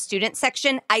Notre Dame student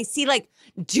section, I see like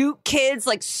Duke kids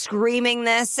like screaming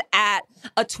this at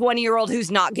a 20-year-old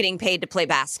who's not getting paid to play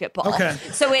basketball. Okay.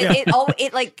 So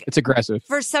it like it's aggressive.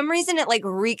 For some reason, it like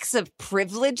reeks of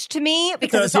privilege to me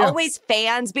because it's always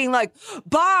fans being like,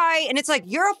 "Bye," and it's like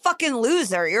you're a fucking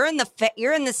loser. You're in the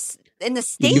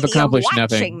stadium watching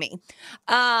nothing. Me.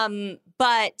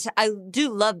 But I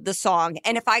do love the song,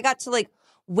 and if I got to like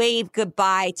wave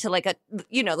goodbye to like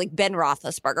like Ben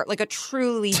Roethlisberger, like a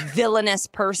truly villainous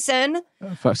person,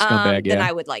 then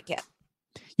I would like it.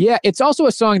 Yeah, it's also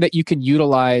a song that you can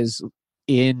utilize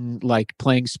in like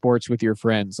playing sports with your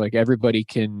friends. Like everybody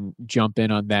can jump in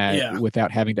on that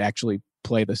without having to actually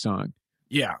play the song.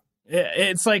 Yeah,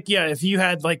 it's like if you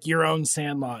had like your own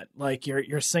Sandlot, like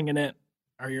you're singing it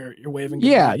or you're waving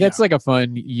goodbye. Yeah, that's like a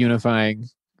fun unifying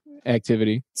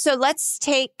activity. So let's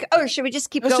take. Oh, should we just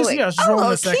keep going? Just roll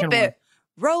the second keep it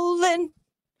rolling.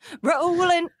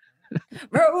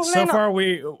 So far,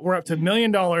 we're up to $1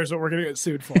 million what we're going to get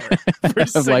sued for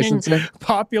singing licensing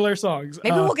popular songs.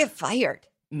 Maybe we'll get fired.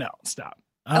 No, stop.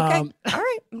 Okay, all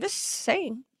right. I'm just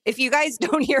saying. If you guys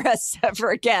don't hear us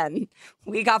ever again,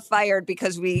 we got fired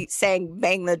because we sang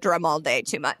 "Bang the Drum" all day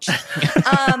too much.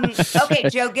 Okay,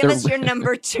 Joe, give us your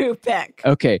number 2 pick.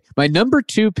 Okay, my number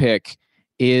 2 pick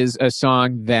is a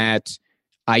song that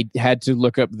I had to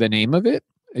look up the name of it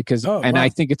because, I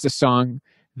think it's a song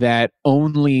that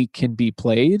only can be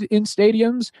played in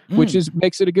stadiums, which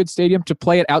makes it a good stadium. To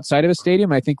play it outside of a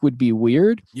stadium, I think would be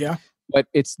weird. Yeah. But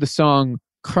it's the song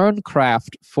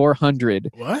Kernkraft 400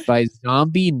 by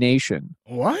Zombie Nation.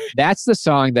 What? That's the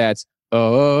song that's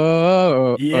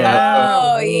that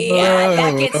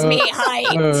gets me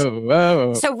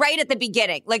hyped. So right at the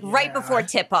beginning, like right before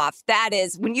tip-off, that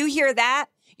is, when you hear that,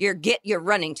 you're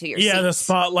running to your seats. The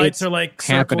spotlights are like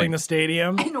circling the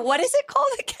stadium. And what is it called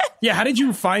again? Yeah, how did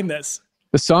you find this?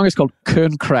 The song is called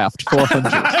Kernkraft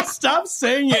 400. Stop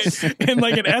saying it in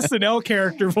like an SNL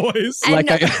character voice.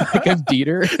 Like I'm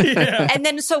Dieter. Yeah. And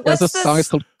then so what's the song is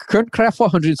called Kernkraft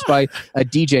 400 by a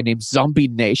DJ named Zombie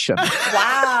Nation.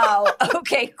 Wow.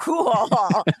 Okay, cool.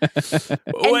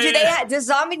 And does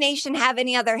Zombie Nation have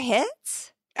any other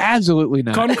hits? Absolutely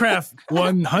not. Kernkraft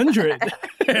 100.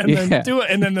 And then do it.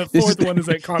 And then the fourth one is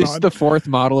like This is the fourth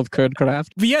model of Kernkraft.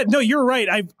 But yeah, no, you're right.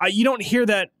 You don't hear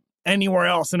that anywhere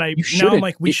else, and I'm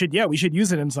like, we should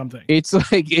use it in something. It's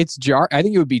like I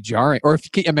think it would be jarring. Or if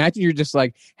you can imagine, you're just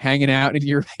like hanging out in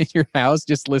your house,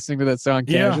 just listening to that song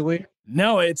casually.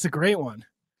 No, it's a great one.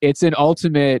 It's an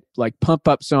ultimate like pump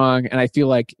up song, and I feel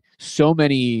like so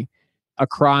many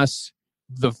across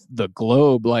the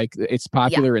globe, like it's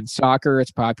popular in soccer, it's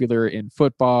popular in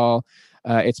football,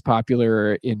 it's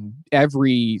popular in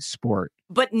every sport,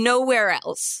 but nowhere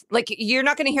else. Like you're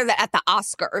not going to hear that at the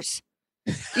Oscars.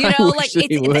 You know, like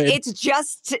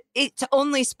it's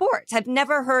only sports. I've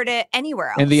never heard it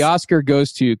anywhere else. And the Oscar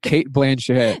goes to Cate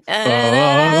Blanchett.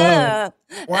 Why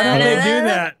don't they do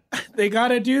that? They got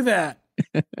to do that.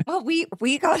 Well, we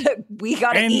gotta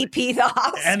EP the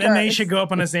Oscars, and then they should go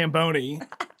up on a Zamboni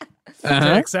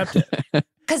to accept it.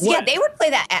 Because they would play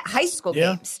that at high school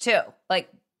games too, like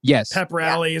pep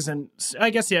rallies, and I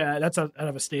guess that's out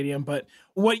of a stadium. But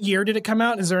what year did it come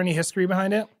out? Is there any history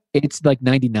behind it? It's like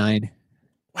 99.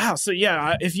 Wow. So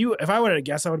yeah, if I would have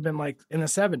guessed, I would have been like in the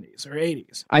 70s or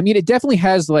 80s. I mean, it definitely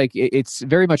has like it's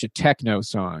very much a techno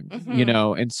song, you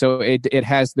know, and so it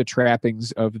has the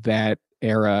trappings of that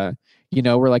era. You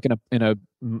know, we're like in a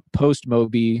post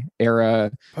Moby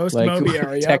era. Post Moby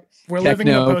era, yeah. We're living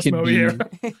in the post Moby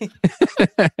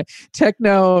era.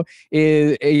 Techno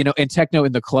is, you know, and techno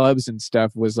in the clubs and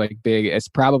stuff was like big. It's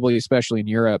probably especially in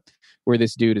Europe where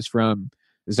this dude is from.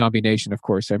 Zombie Nation, of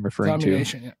course, I'm referring Zombie to.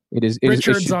 Nation, yeah. It is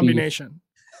Richard Zombie Nation.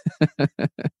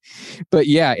 But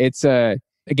yeah, it's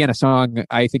again a song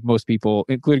I think most people,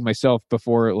 including myself,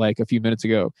 before like a few minutes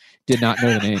ago, did not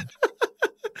know the name.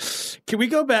 Can we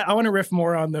go back? I want to riff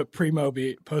more on the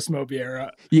pre-Moby, post-Moby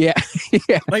era. Yeah,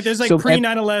 yeah. Like there's like pre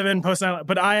 9/11, post 9/11,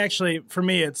 but I actually, for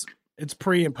me, it's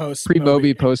pre and post.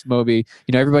 Pre-Moby, post-Moby.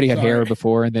 You know, everybody had hair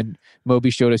before, and then Moby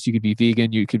showed us you could be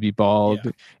vegan, you could be bald,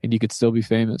 and you could still be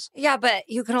famous. Yeah, but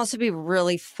you can also be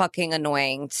really fucking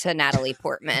annoying to Natalie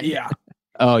Portman. Yeah.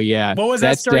 Oh, yeah. What was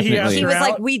that story he asked her? He was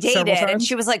like, we dated. And And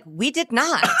she was like, we did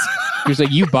not. He was like,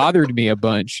 you bothered me a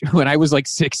bunch when I was like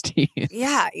 16.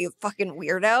 Yeah, you fucking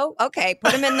weirdo. Okay,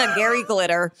 put him in the Gary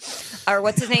Glitter. Or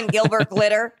what's his name? Gilbert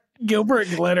Glitter. Gilbert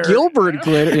Glitter.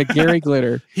 Yeah, Gary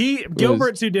Glitter.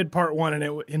 Gilbert's who did part one,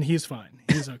 and he's fine.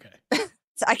 He's okay.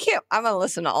 So I'm going to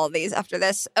listen to all of these after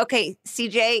this. Okay,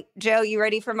 CJ, Joe, you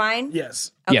ready for mine?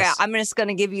 Yes. Okay, Yes. I'm just going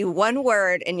to give you one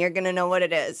word, and you're going to know what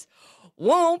it is.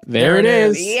 Whoop. There it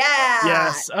is. Yeah.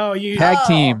 Yes. Oh, Tag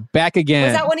team, back again.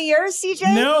 Was that one of yours,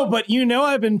 CJ? No, but you know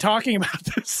I've been talking about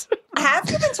this. Have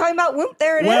you been talking about Whoop?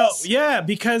 There it is. Well, yeah,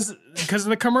 because of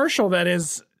the commercial that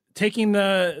is taking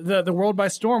the world by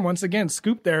storm once again.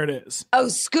 Scoop, there it is. Oh,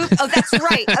 Scoop. Oh,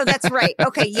 that's right.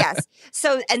 Okay, yes.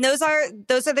 So, and those are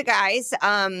the guys.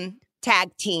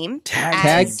 Tag team.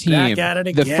 Tag team. Back at it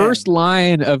again. The first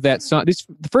line of that song.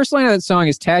 The first line of that song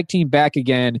is "Tag Team Back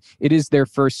Again." It is their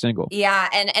first single. Yeah,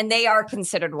 and they are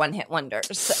considered one-hit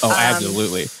wonders. Oh,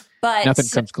 absolutely. But nothing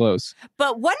comes close.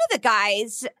 But one of the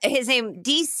guys, his name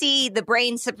DC, the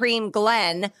Brain Supreme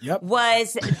Glenn,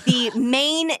 was the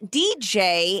main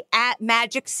DJ at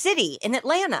Magic City in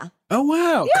Atlanta. Oh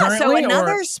wow! Yeah, currently, so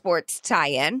another sports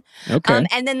tie-in. Okay.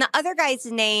 And then the other guy's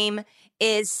name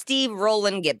is Steve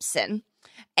Roland Gibson.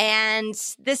 And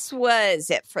this was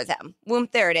it for them.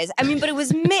 Whoop, there it is. I mean, but it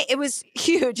was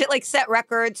huge. It like set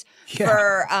records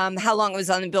for how long it was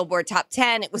on the Billboard Top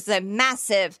 10. It was a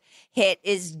massive hit.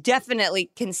 Is definitely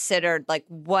considered like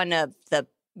one of the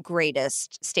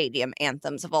greatest stadium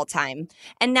anthems of all time.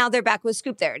 And now they're back with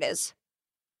Scoop. There it is.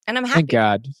 And I'm happy. Thank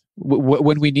God.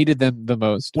 When we needed them the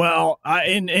most. Well,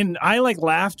 I like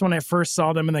laughed when I first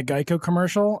saw them in the Geico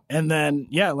commercial. And then,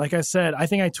 yeah, like I said, I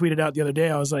think I tweeted out the other day,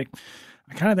 I was like,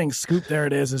 I kind of think Scoop, there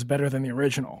it is better than the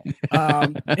original.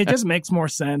 It just makes more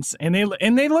sense. And they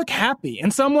look happy.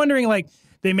 And so I'm wondering, like,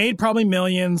 they made probably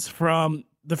millions from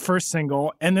the first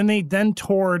single. And then they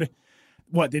toured,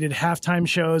 they did halftime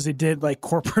shows. They did like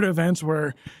corporate events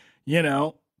where, you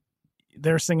know,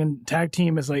 they're singing Tag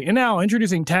Team is like, and now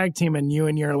introducing Tag Team, and you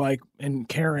and you're like, and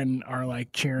Karen are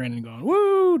like cheering and going,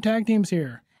 woo, Tag Team's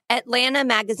here. Atlanta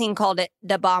Magazine called it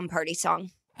the bomb party song.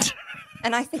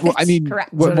 And I think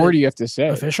correct. What more do you have to say?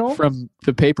 Official? From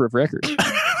the paper of record.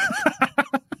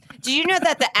 Do you know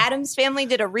that the Addams Family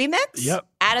did a remix? Yep.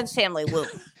 Addams Family, whoop.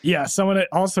 Yeah, someone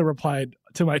also replied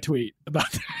to my tweet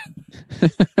about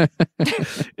that.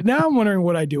 Now I'm wondering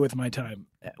what I do with my time.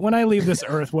 When I leave this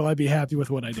earth, will I be happy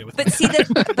with what I do with it?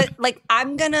 But like,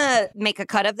 I'm going to make a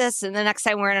cut of this, and the next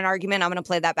time we're in an argument, I'm going to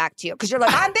play that back to you. Because you're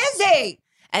like, I'm busy!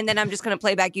 And then I'm just going to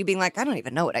play back you being like, I don't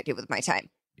even know what I do with my time.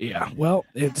 Yeah, well,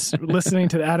 it's listening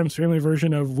to the Addams Family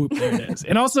version of Whoop, there it is.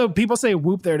 And also, people say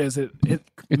Whoop, there it is.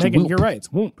 Megan, you're right.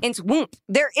 It's Whoop. It's Whoop.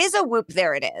 There is a Whoop,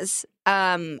 there it is.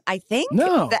 I think.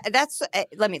 No. That's,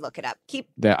 let me look it up.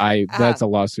 That's a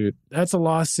lawsuit. That's a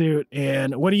lawsuit.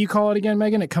 And what do you call it again,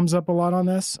 Megan? It comes up a lot on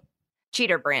this.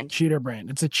 Cheater brand. Cheater brand.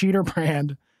 It's a cheater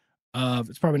brand of,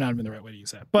 it's probably not even the right way to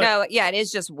use that. But no, yeah, it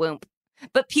is just Whoop.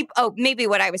 But maybe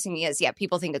what I was thinking is,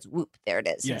 people think it's Whoop, there it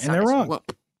is. Yeah, and they're wrong.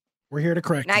 Whoop. We're here to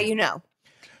correct Now you know.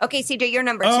 Okay, CJ, you're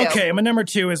number 2. Okay, my number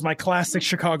 2 is my classic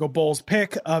Chicago Bulls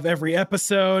pick of every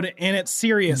episode, and it's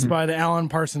Sirius by the Alan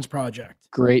Parsons Project.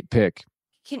 Great pick.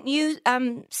 Can you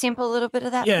sample a little bit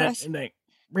of that for us? And they...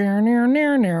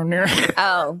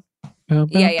 Oh.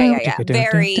 Yeah.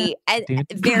 Very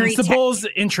It's the tech. Bulls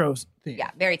intros. Yeah,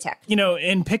 very tech. You know,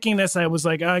 in picking this, I was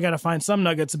like, I got to find some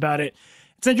nuggets about it.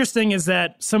 It's interesting is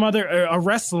that a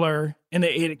wrestler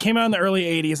it came out in the early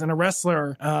 80s, and a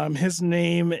wrestler, his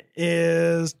name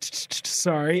is,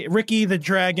 Ricky the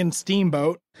Dragon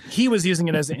Steamboat. He was using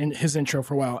it as his intro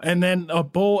for a while. And then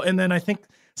I think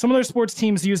some other sports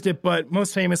teams used it, but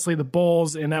most famously the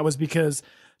Bulls, and that was because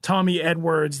Tommy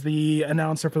Edwards, the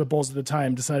announcer for the Bulls at the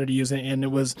time, decided to use it. And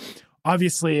it was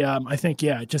obviously, I think,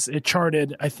 it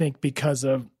charted, I think, because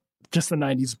of just the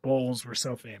 90s Bulls were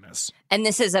so famous. And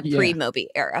this is a pre-Moby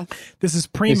era. This is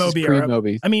pre-Moby era.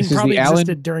 I mean, probably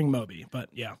existed during Moby, but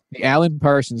yeah. The Alan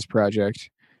Parsons Project.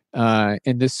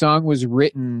 And this song was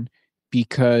written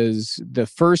because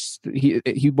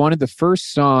he wanted the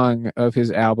first song of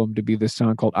his album to be this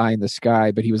song called Eye in the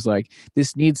Sky, but he was like,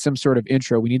 this needs some sort of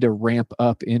intro. We need to ramp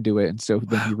up into it. And so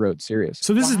then he wrote Sirius.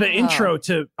 So this is the intro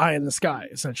to Eye in the Sky,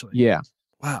 essentially. Yeah.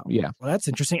 Wow. Yeah. Well, that's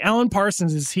interesting. Alan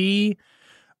Parsons, is he...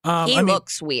 he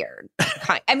looks weird.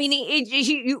 I mean,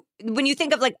 when you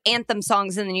think of like anthem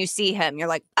songs and then you see him, you're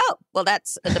like, oh, well,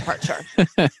 that's a departure.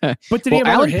 But did he have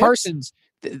Alan Parsons?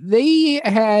 They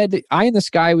had Eye in the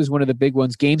Sky was one of the big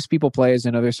ones. Games People Play is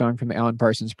another song from the Alan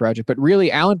Parsons Project. But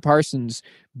really, Alan Parsons'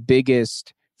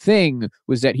 biggest thing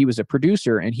was that he was a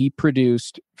producer, and he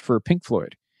produced for Pink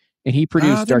Floyd, and he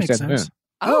produced Dark Side of the Moon.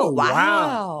 Oh,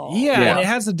 wow. Yeah, and it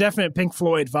has a definite Pink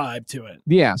Floyd vibe to it.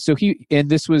 Yeah, so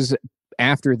this was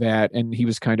after that, and he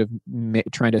was kind of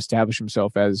trying to establish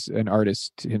himself as an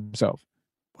artist himself.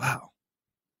 Wow.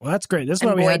 Well, that's great. This is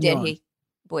why we had you on.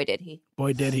 Boy, did he.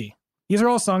 Boy, did he. These are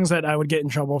all songs that I would get in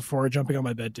trouble for jumping on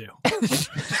my bed to.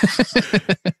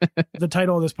 The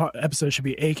title of this episode should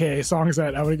be AKA songs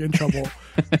that I would get in trouble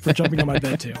for jumping on my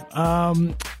bed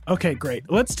to. Okay,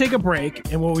 great. Let's take a break,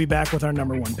 and we'll be back with our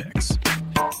number one picks.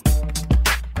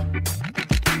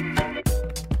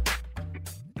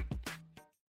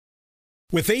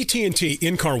 With AT&T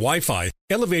in-car Wi-Fi,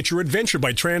 elevate your adventure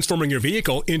by transforming your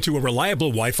vehicle into a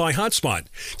reliable Wi-Fi hotspot.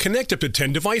 Connect up to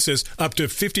 10 devices up to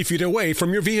 50 feet away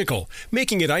from your vehicle,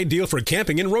 making it ideal for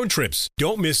camping and road trips.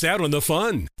 Don't miss out on the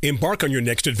fun. Embark on your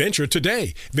next adventure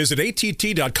today. Visit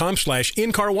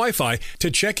att.com/in-car Wi-Fi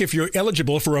to check if you're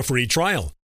eligible for a free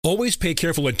trial. Always pay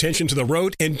careful attention to the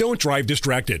road and don't drive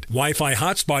distracted. Wi-Fi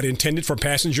hotspot intended for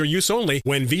passenger use only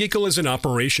when vehicle is in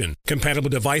operation. Compatible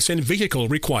device and vehicle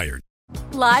required.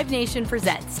 Live Nation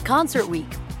presents Concert Week.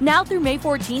 Now through May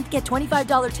 14th, get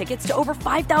 $25 tickets to over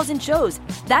 5,000 shows.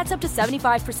 That's up to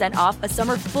 75% off a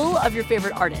summer full of your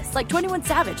favorite artists like 21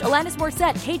 Savage, Alanis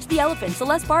Morissette, Cage the Elephant,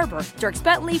 Celeste Barber, Dierks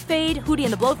Bentley, Fade, Hootie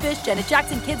and the Blowfish, Janet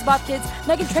Jackson, Kids Bop Kids,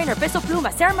 Meghan Trainor, Peso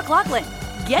Pluma, Sarah McLachlan.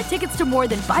 Get tickets to more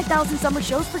than 5,000 summer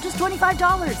shows for just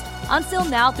 $25. On sale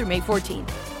now through May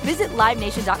 14th. Visit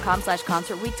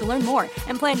livenation.com/Concert Week to learn more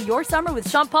and plan your summer with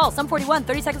Sean Paul, Sum 41,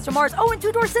 30 Seconds to Mars, and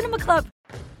Two Door Cinema Club.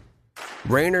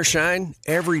 Rain or shine,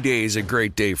 every day is a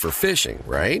great day for fishing,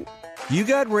 right? You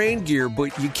got rain gear,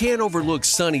 but you can't overlook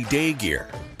sunny day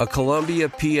gear. A Columbia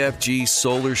PFG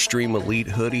Solar Stream Elite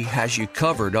hoodie has you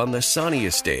covered on the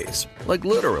sunniest days. Like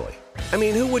literally. I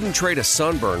mean, who wouldn't trade a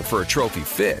sunburn for a trophy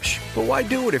fish? But why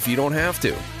do it if you don't have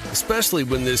to? Especially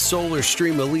when this Solar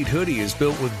Stream Elite hoodie is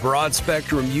built with broad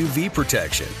spectrum UV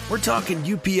protection. We're talking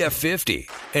UPF 50,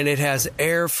 and it has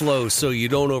airflow so you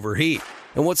don't overheat.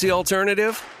 And what's the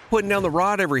alternative? Putting down the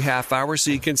rod every half hour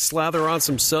so you can slather on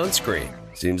some sunscreen.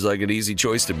 Seems like an easy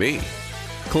choice to me.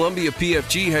 Columbia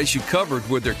PFG has you covered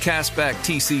with their Castback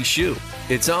TC shoe.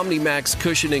 Its OmniMax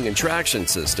cushioning and traction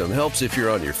system helps if you're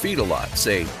on your feet a lot,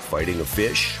 say, fighting a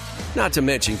fish. Not to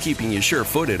mention keeping you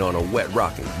sure-footed on a wet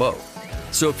rocking boat.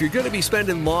 So if you're going to be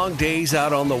spending long days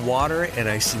out on the water, and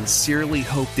I sincerely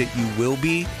hope that you will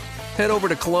be, head over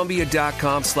to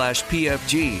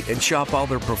Columbia.com/PFG and shop all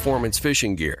their performance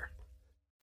fishing gear.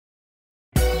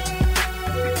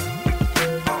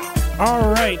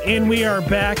 All right, and we are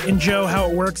back. And Joe, how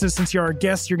it works is since you're our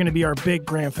guest, you're going to be our big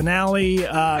grand finale.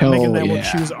 Megan and I will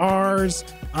choose ours.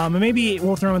 And maybe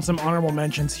we'll throw in some honorable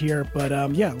mentions here. But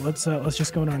let's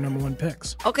just go into our number one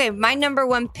picks. Okay, my number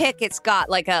one pick, it's got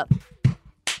like a...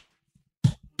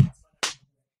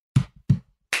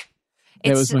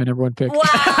 That was my number one pick. Wow.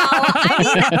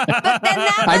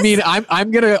 I'm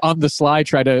gonna on the slide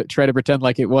try to pretend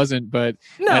like it wasn't, but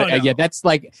yeah, that's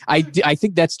like I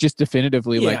think that's just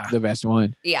definitively like the best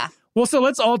one. Yeah. Well, so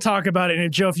let's all talk about it.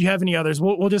 And Joe, if you have any others,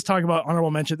 we'll just talk about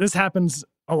honorable mention. This happens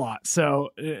a lot.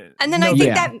 So, and then I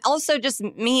think that also just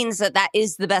means that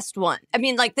is the best one. I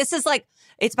mean, like this is like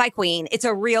it's by Queen. It's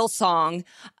a real song.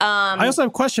 I also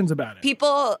have questions about it.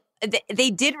 People. They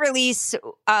did release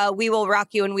We Will Rock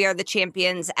You and We Are the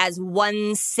Champions as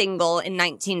one single in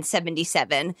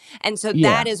 1977. And so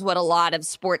that is what a lot of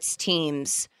sports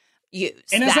teams use.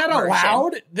 And is that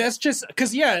allowed? That's just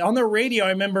because, on the radio, I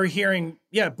remember hearing,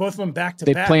 both of them back to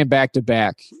back. They play them back to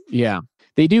back. Yeah.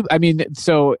 They do. I mean,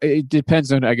 so it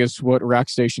depends on, I guess, what rock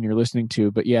station you're listening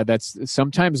to. But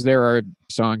sometimes there are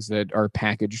songs that are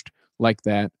packaged like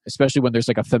that, especially when there's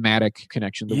like a thematic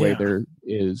connection the way there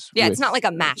is. Yeah, it's not like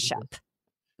a mashup.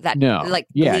 that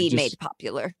Glee made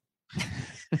popular.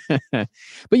 But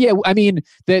yeah, I mean,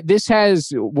 this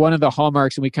has one of the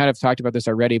hallmarks, and we kind of talked about this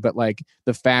already, but like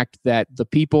the fact that the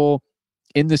people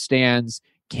in the stands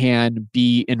can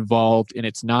be involved, and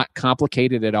it's not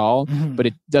complicated at all, but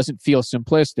it doesn't feel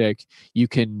simplistic. You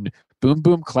can boom,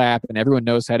 boom, clap, and everyone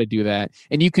knows how to do that.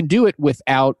 And you can do it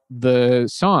without the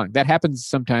song. That happens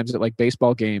sometimes at like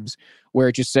baseball games where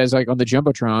it just says like on the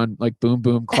Jumbotron, like boom,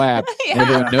 boom, clap. And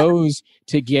everyone knows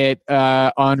to get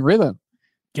on rhythm.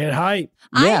 Get hype.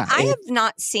 Yeah. I have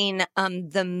not seen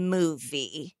the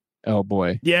movie. Oh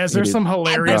boy. Yeah, is there some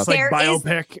hilarious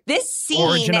biopic this scene,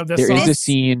 origin of this There song? is a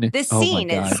scene. This scene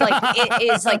is like it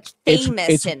is like famous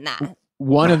it's in that.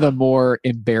 One of the more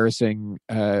embarrassing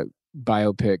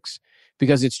biopics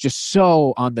because it's just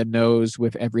so on the nose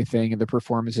with everything, and the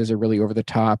performances are really over the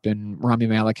top, and Rami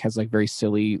Malek has like very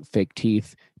silly fake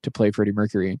teeth to play Freddie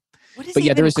Mercury. But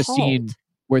yeah, there is a scene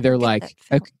where they're like,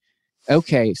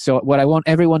 okay, so what I want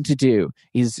everyone to do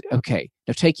is, okay,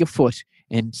 now take your foot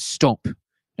and stomp.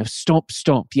 Now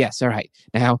stomp. Yes, all right.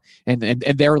 Now, and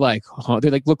they're like, huh?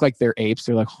 They're like, look like they're apes.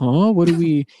 They're like, huh? What do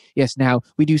we? Yes, now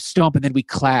we do stomp and then we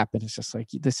clap, and it's just like,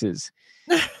 this is.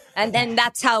 And then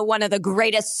that's how one of the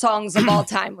greatest songs of all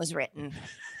time was written.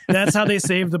 That's how they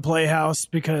saved the Playhouse,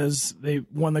 because they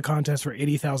won the contest for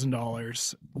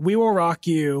 $80,000. We Will Rock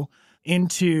You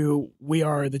into We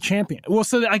Are the Champion. Well,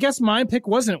 so I guess my pick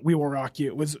wasn't We Will Rock You.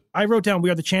 It was, I wrote down We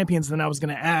Are the Champions, then I was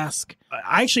going to ask.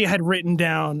 I actually had written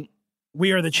down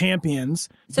We Are the Champions.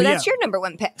 So that's your number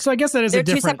one pick. So I guess that is They're a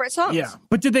different... two separate songs. Yeah.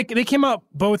 But did they came out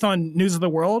both on News of the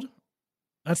World?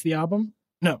 That's the album?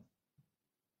 No.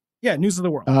 Yeah, News of the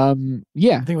World.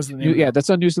 Yeah. I think it was the name. Yeah, that's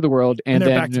on News of the World. And they're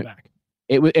then back to back.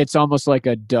 It's almost like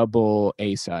a double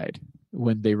A-side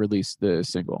when they released the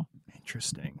single.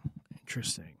 Interesting.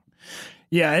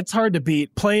 Yeah, it's hard to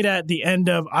beat. Played at the end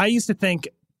of, I used to think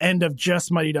end of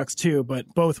just Mighty Ducks 2, but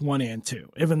both 1 and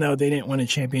 2, even though they didn't win a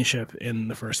championship in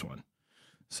the first one.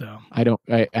 So I haven't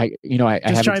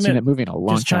seen that movie in a long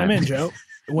time. Just chime in, Joe.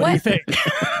 What do you think?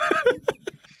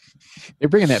 They're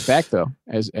bringing that back, though,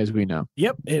 as we know.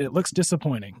 Yep, it looks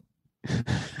disappointing.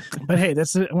 But hey,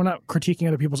 we're not critiquing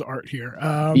other people's art here.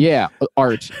 Yeah,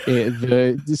 art.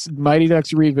 This Mighty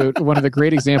Ducks reboot, one of the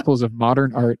great examples of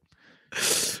modern art.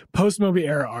 Post-movie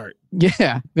era art.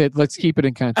 Yeah, let's keep it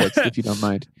in context, if you don't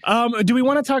mind. Do we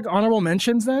want to talk honorable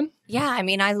mentions then? Yeah, I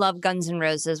mean, I love Guns N'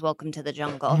 Roses, Welcome to the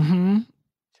Jungle. Mm-hmm.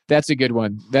 That's a good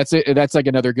one. That's like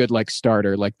another good like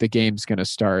starter. Like the game's gonna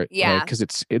start. Yeah, because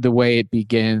it's the way it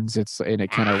begins. And it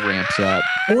kind of ramps up.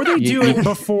 Or they do it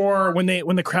before when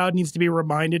the crowd needs to be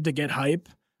reminded to get hype.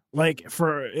 Like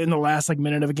in the last like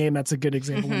minute of a game, that's a good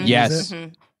example. Mm-hmm. Yes,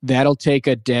 that'll take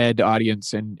a dead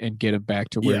audience and get them back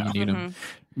to where you need them.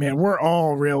 Man, we're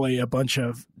all really a bunch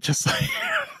of just like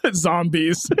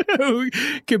zombies who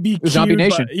could be Zombie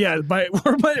Nation.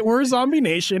 We're Zombie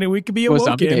Nation, and we could be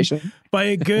awoken by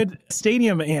a good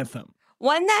stadium anthem.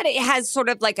 One that it has sort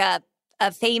of like a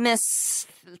famous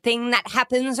thing that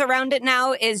happens around it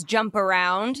now is Jump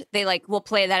Around. They will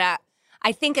play that at,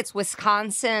 I think it's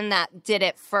Wisconsin that did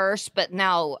it first, but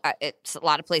now it's a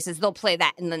lot of places. They'll play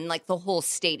that, and then like the whole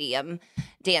stadium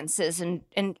dances and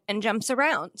jumps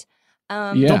around.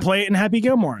 They'll play it in Happy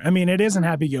Gilmore. I mean, it is in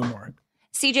Happy Gilmore.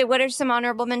 CJ, what are some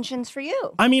honorable mentions for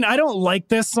you? I mean, I don't like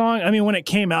this song. I mean, when it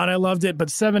came out, I loved it, but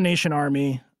Seven Nation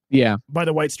Army by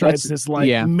the White Stripes is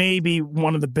maybe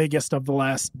one of the biggest of the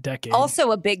last decade.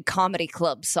 Also a big comedy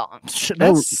club song.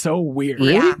 That's so weird.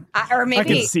 Really? Yeah. Or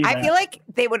maybe, I feel like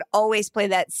they would always play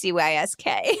that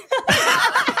CYSK.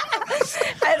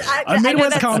 A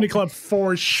Midwest Comedy Club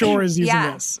for sure is using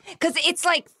this.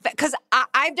 Because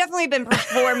I've definitely been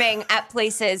performing at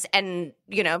places and,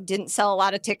 didn't sell a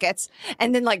lot of tickets.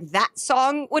 And then that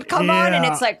song would come on and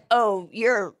it's like, oh,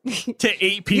 you're to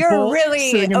 8 people. You're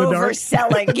really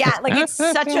overselling. Yeah. It's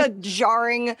such a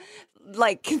jarring,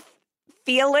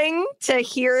 feeling to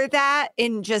hear that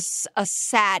in just a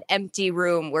sad, empty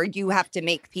room where you have to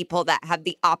make people that have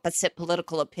the opposite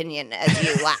political opinion as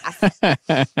you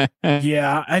laugh.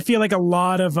 Yeah, I feel like a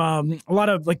lot of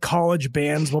college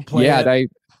bands will play. Yeah,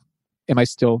 it. Am I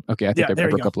still okay? I think I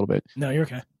broke up a little bit. No, you're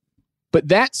okay. But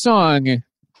that song,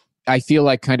 I feel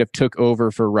like kind of took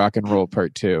over for Rock and Roll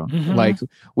Part 2. Mm-hmm.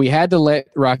 We had to let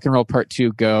Rock and Roll Part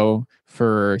 2 go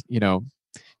for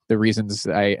the reasons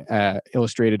I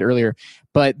illustrated earlier.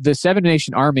 But the Seven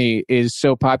Nation Army is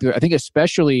so popular, I think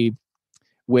especially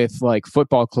with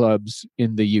football clubs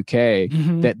in the UK,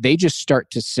 that they just start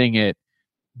to sing it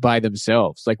by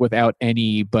themselves, like without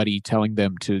anybody telling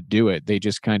them to do it. They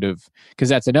just kind of, because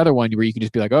that's another one where you can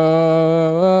just be like,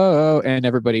 oh, and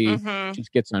everybody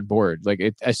just gets on board. Like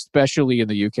it, especially in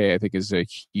the UK, I think is a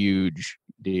huge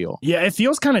deal. Yeah, it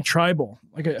feels kind of tribal,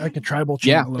 like a tribal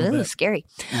chant a little bit. Scary.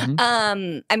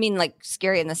 I mean, like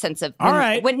scary in the sense of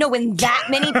when that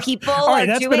many people are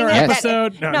that's doing been our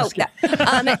episode.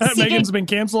 Megan's been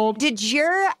canceled. Did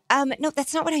your no,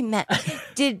 that's not what I meant.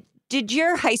 Did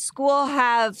your high school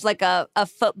have like a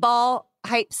football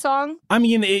hype song? I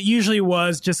mean, it usually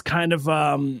was just kind of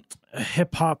a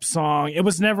hip hop song. It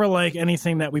was never like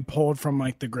anything that we pulled from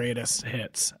like the greatest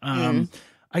hits. I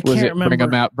can't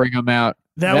remember. Bring them out.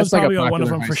 That was probably one of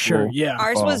them for sure. Yeah,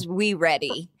 ours was We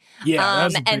Ready. Yeah,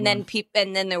 and then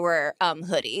there were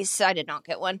hoodies. I did not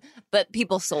get one, but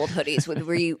people sold hoodies with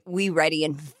We Ready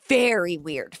in very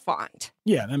weird font.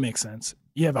 Yeah, that makes sense.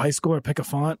 You have a high schooler pick a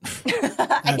font.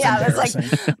 Yeah, it was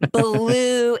like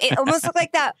blue. It almost looked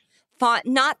like that font,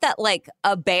 not that like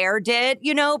a bear did,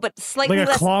 but slightly like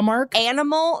a less claw mark?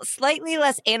 animal,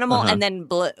 and then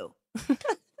blue.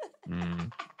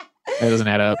 That doesn't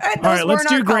add up. All right, let's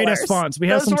do greatest fonts. We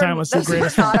have some time. Let's do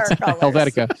greatest fonts.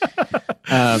 Helvetica.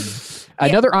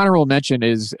 Another honorable mention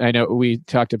is, I know we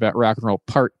talked about Rock and Roll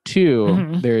Part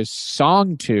 2. There's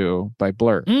Song 2 by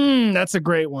Blur. That's a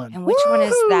great one. And which one is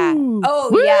that?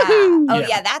 Oh, yeah.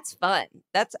 Yeah, that's fun.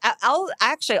 That's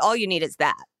all you need is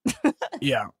that.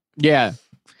 Yeah. Yeah.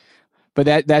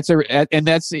 But that's an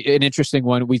interesting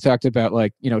one. We talked about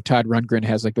Todd Rundgren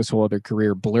has like this whole other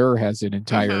career. Blur has an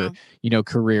entire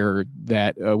career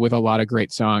that with a lot of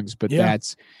great songs. But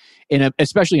that's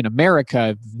especially in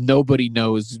America, nobody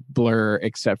knows Blur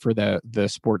except for the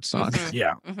sports song.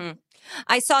 Yeah.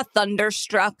 I saw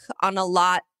Thunderstruck on a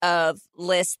lot of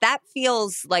lists. That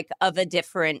feels like of a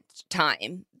different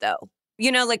time, though.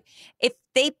 Like if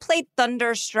they played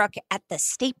Thunderstruck at the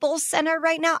Staples Center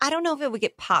right now, I don't know if it would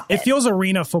get popped. It feels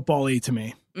arena football-y to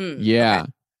me. Yeah.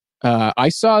 Okay. I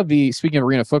saw speaking of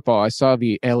arena football, I saw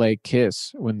the LA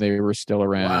Kiss when they were still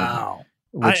around. Wow.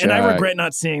 I regret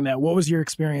not seeing that. What was your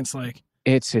experience like?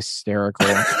 It's hysterical.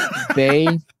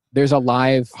 There's a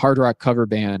live hard rock cover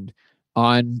band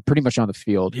pretty much on the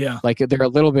field. Yeah. Like they're a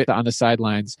little bit on the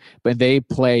sidelines, but they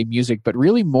play music. But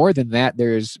really more than that,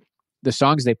 there's the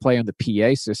songs they play on the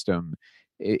PA system.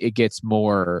 It gets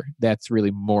more. That's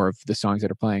really more of the songs that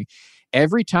are playing.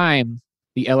 Every time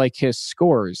the LA Kiss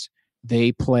scores,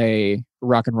 they play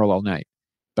Rock and Roll All Night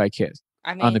by Kiss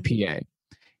on the PA.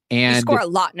 And you score a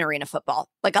lot in arena football,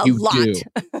 like a lot.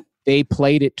 They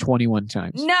played it 21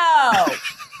 times. No,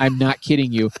 I'm not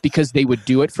kidding you, because they would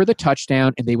do it for the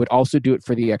touchdown and they would also do it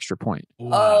for the extra point.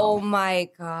 Wow. Oh my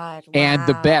God. Wow. And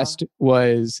the best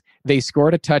was they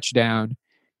scored a touchdown.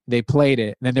 They played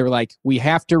it. And then they were like, we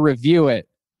have to review it.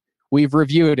 We've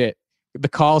reviewed it. The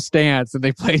call stands, and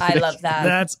they played it. I love that.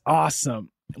 That's awesome.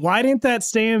 Why didn't that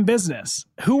stay in business?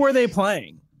 Who were they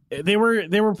playing? They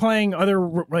were playing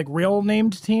other like real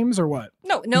named teams or what?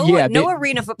 No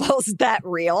arena football's that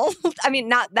real. I mean,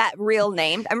 not that real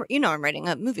named. I'm writing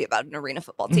a movie about an arena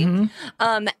football team.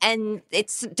 And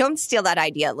it's, don't steal that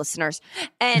idea, listeners.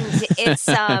 And it's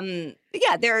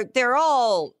they're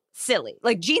all silly.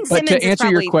 Like Gene Simmons is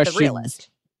probably the realist.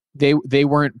 They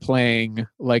weren't playing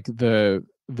like the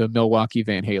Milwaukee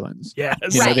Van Halens. Yes.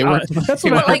 Right. They weren't, that's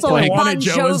what I wanted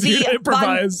Joe to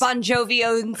improvise. Bon Jovi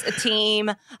owns a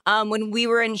team. When we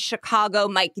were in Chicago,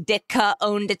 Mike Ditka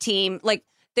owned a team. Like,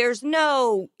 there's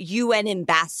no UN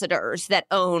ambassadors that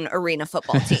own arena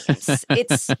football teams.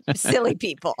 It's silly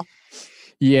people.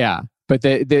 Yeah. But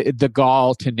the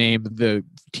gall to name the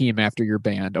team after your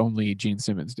band, only Gene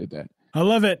Simmons did that. I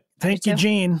love it. Thank you,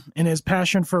 Gene, and his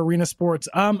passion for arena sports.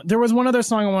 There was one other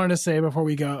song I wanted to say before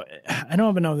we go. I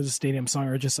don't even know if it's a stadium song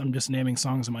or I'm just naming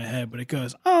songs in my head, but it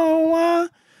goes, "Oh,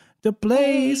 the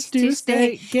place to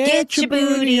stay. Get your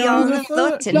booty on the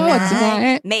floor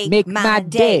tonight. Make my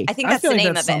day." I think that's the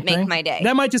name of it. Make my day.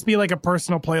 That might just be like a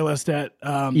personal playlist at.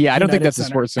 I don't think that's a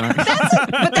sports song.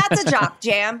 But that's a jock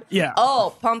jam. Yeah.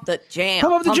 Oh, pump the jam.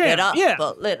 Pump the jam. It up. Yeah.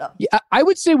 Yeah. I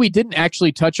would say we didn't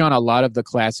actually touch on a lot of the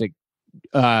classic.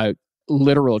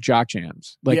 Literal jock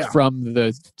jams from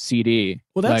the CD.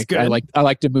 Well, that's good. I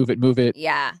like to move it.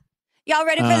 Yeah. Y'all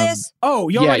ready for this? Oh,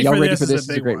 y'all ready for this? This is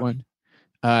a great one.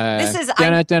 This is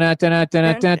Mortal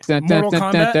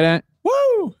Kombat.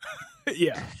 Woo!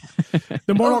 Yeah.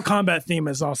 The Mortal Kombat theme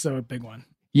is also a big one.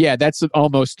 Yeah, that's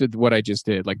almost what I just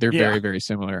did. Like they're very, very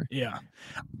similar. Yeah.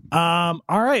 All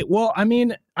right. Well, I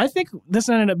mean, I think this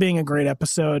ended up being a great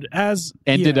episode. No,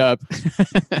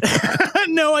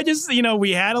 I just,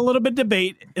 we had a little bit of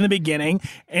debate in the beginning,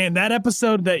 and that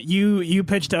episode that you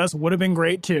pitched to us would have been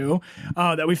great too,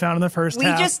 that we found in the first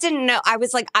half. We just didn't know. I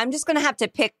was like, I'm just going to have to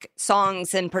pick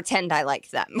songs and pretend I like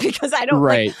them because I don't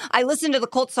I listened to the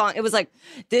Cult song. It was like,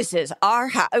 this is our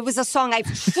house. It was a song I've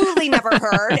truly never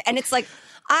heard. And it's like,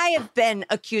 I have been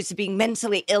accused of being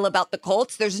mentally ill about the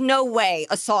Colts. There's no way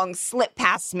a song slipped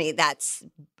past me that's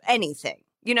anything.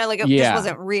 It just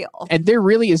wasn't real. And there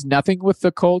really is nothing with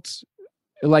the Colts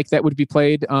like that would be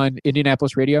played on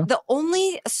Indianapolis radio? The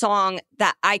only song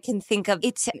that I can think of,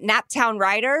 it's Naptown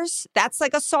Riders. That's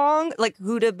like a song, like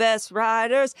Who the Best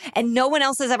Riders? And no one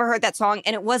else has ever heard that song,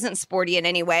 and it wasn't sporty in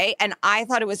any way. And I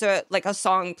thought it was a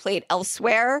song played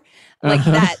elsewhere, like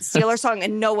that Steelers song,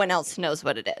 and no one else knows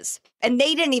what it is. And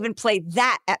they didn't even play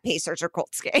that at Pacers or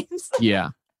Colts games. Yeah.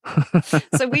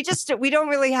 So we don't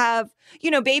really have,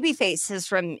 Babyface is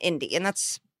from Indy, and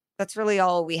that's really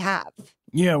all we have.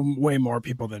 Yeah, way more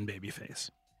people than Babyface.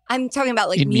 I'm talking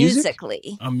about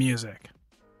musically. Music.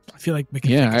 I feel like we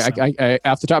can. Yeah, I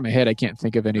off the top of my head, I can't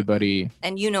think of anybody.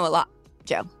 And you know a lot,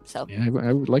 Joe. So yeah,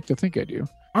 I would like to think I do.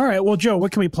 All right, well, Joe,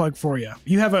 what can we plug for you?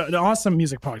 You have an awesome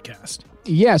music podcast.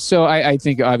 Yeah, so I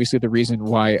think obviously the reason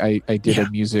why I did a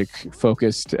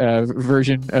music-focused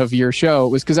version of your show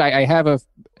was because I have a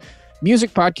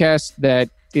music podcast that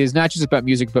is not just about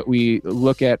music, but we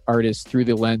look at artists through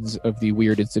the lens of the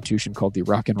weird institution called the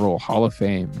Rock and Roll Hall of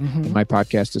Fame. Mm-hmm. And my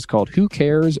podcast is called Who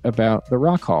Cares About the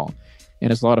Rock Hall? And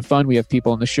it's a lot of fun. We have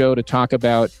people on the show to talk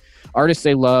about artists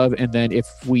they love, and then if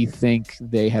we think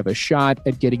they have a shot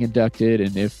at getting inducted,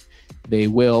 and if they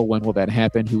will, when will that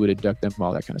happen? Who would induct them?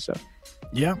 All that kind of stuff.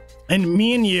 Yeah. And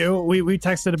me and you, we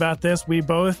texted about this. We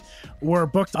both were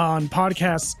booked on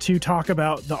podcasts to talk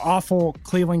about the awful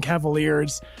Cleveland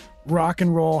Cavaliers Rock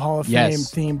and Roll Hall of Fame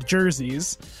themed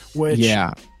jerseys, which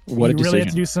what you really had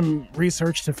to do some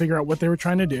research to figure out what they were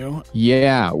trying to do.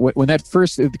 Yeah, when that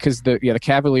first, because the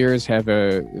Cavaliers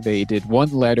they did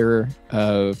one letter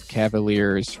of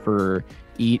Cavaliers for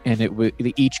each, and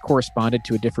each corresponded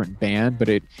to a different band, but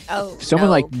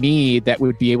like me that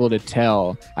would be able to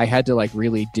tell, I had to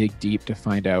really dig deep to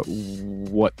find out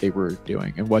what they were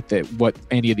doing and what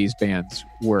any of these bands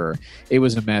were. It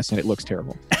was a mess and it looks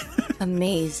terrible.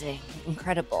 Amazing.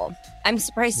 Incredible. I'm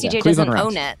surprised CJ doesn't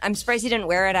own it. I'm surprised he didn't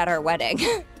wear it at our wedding.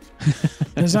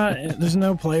 There's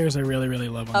no players I really, really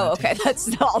love on that okay. team.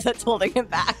 That's all that's holding him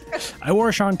back. I wore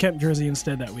a Sean Kemp jersey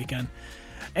instead that weekend.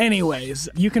 Anyways,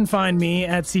 you can find me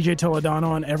at CJ Toledano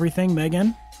on everything.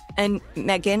 Megan? And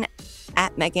Megan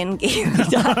at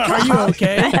MeganGailey.com. Are you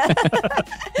okay?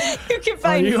 You can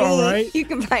find me. All right? You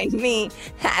can find me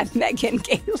at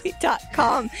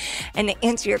MeganGailey.com. And to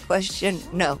answer your question,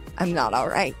 no, I'm not all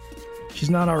right. She's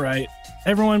not all right.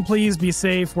 Everyone, please be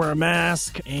safe, wear a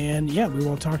mask, and we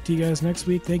will talk to you guys next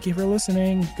week. Thank you for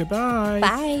listening. Goodbye.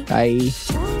 Bye. Bye.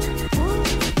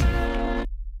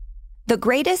 The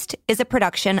Greatest is a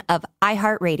production of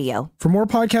iHeartRadio. For more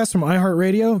podcasts from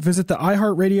iHeartRadio, visit the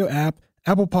iHeartRadio app,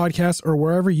 Apple Podcasts, or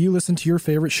wherever you listen to your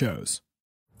favorite shows.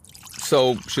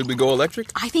 So, should we go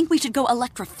electric? I think we should go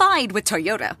electrified with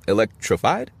Toyota.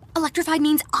 Electrified? Electrified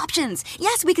means options.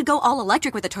 Yes, we could go all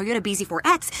electric with the Toyota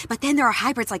BZ4X, but then there are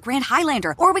hybrids like Grand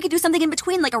Highlander, or we could do something in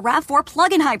between like a RAV4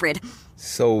 plug-in hybrid.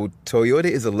 So, Toyota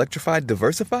is electrified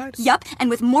diversified? Yup, and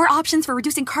with more options for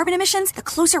reducing carbon emissions, the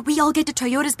closer we all get to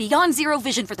Toyota's Beyond Zero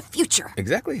vision for the future.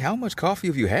 Exactly how much coffee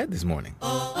have you had this morning?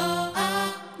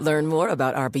 Learn more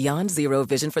about our Beyond Zero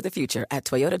vision for the future at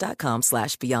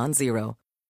toyota.com/Beyond Zero.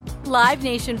 Live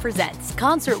Nation presents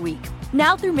Concert Week.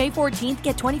 Now through May 14th,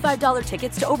 get $25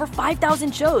 tickets to over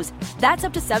 5,000 shows. That's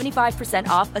up to 75%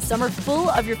 off a summer full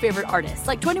of your favorite artists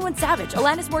like 21 Savage,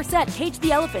 Alanis Morissette, Cage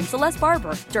the Elephant, Celeste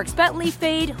Barber, Dierks Bentley,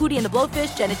 Fade, Hootie and the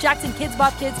Blowfish, Janet Jackson, Kids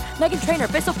Bop Kids, Meghan Trainor,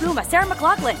 Bissell Pluma, Sarah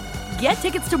McLachlan. Get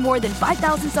tickets to more than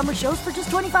 5,000 summer shows for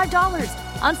just $25.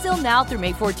 Until now through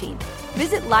May 14th.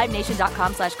 Visit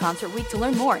LiveNation.com/Concert Week to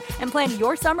learn more and plan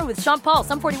your summer with Sean Paul,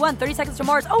 Sum 41, 30 Seconds to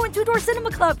Mars, and Two Door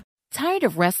Cinema Club. Tired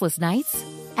of restless nights?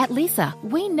 At Leesa,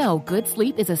 we know good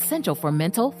sleep is essential for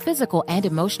mental, physical, and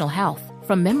emotional health.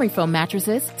 From memory foam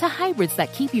mattresses to hybrids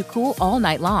that keep you cool all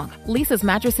night long, Leesa's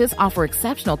mattresses offer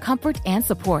exceptional comfort and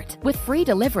support with free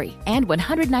delivery and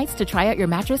 100 nights to try out your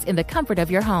mattress in the comfort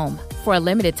of your home. For a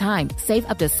limited time, save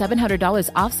up to $700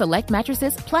 off select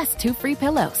mattresses plus 2 free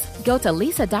pillows. Go to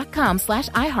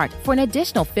Leesa.com/iHeart for an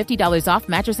additional $50 off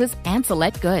mattresses and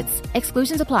select goods.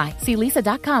 Exclusions apply. See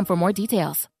Leesa.com for more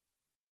details.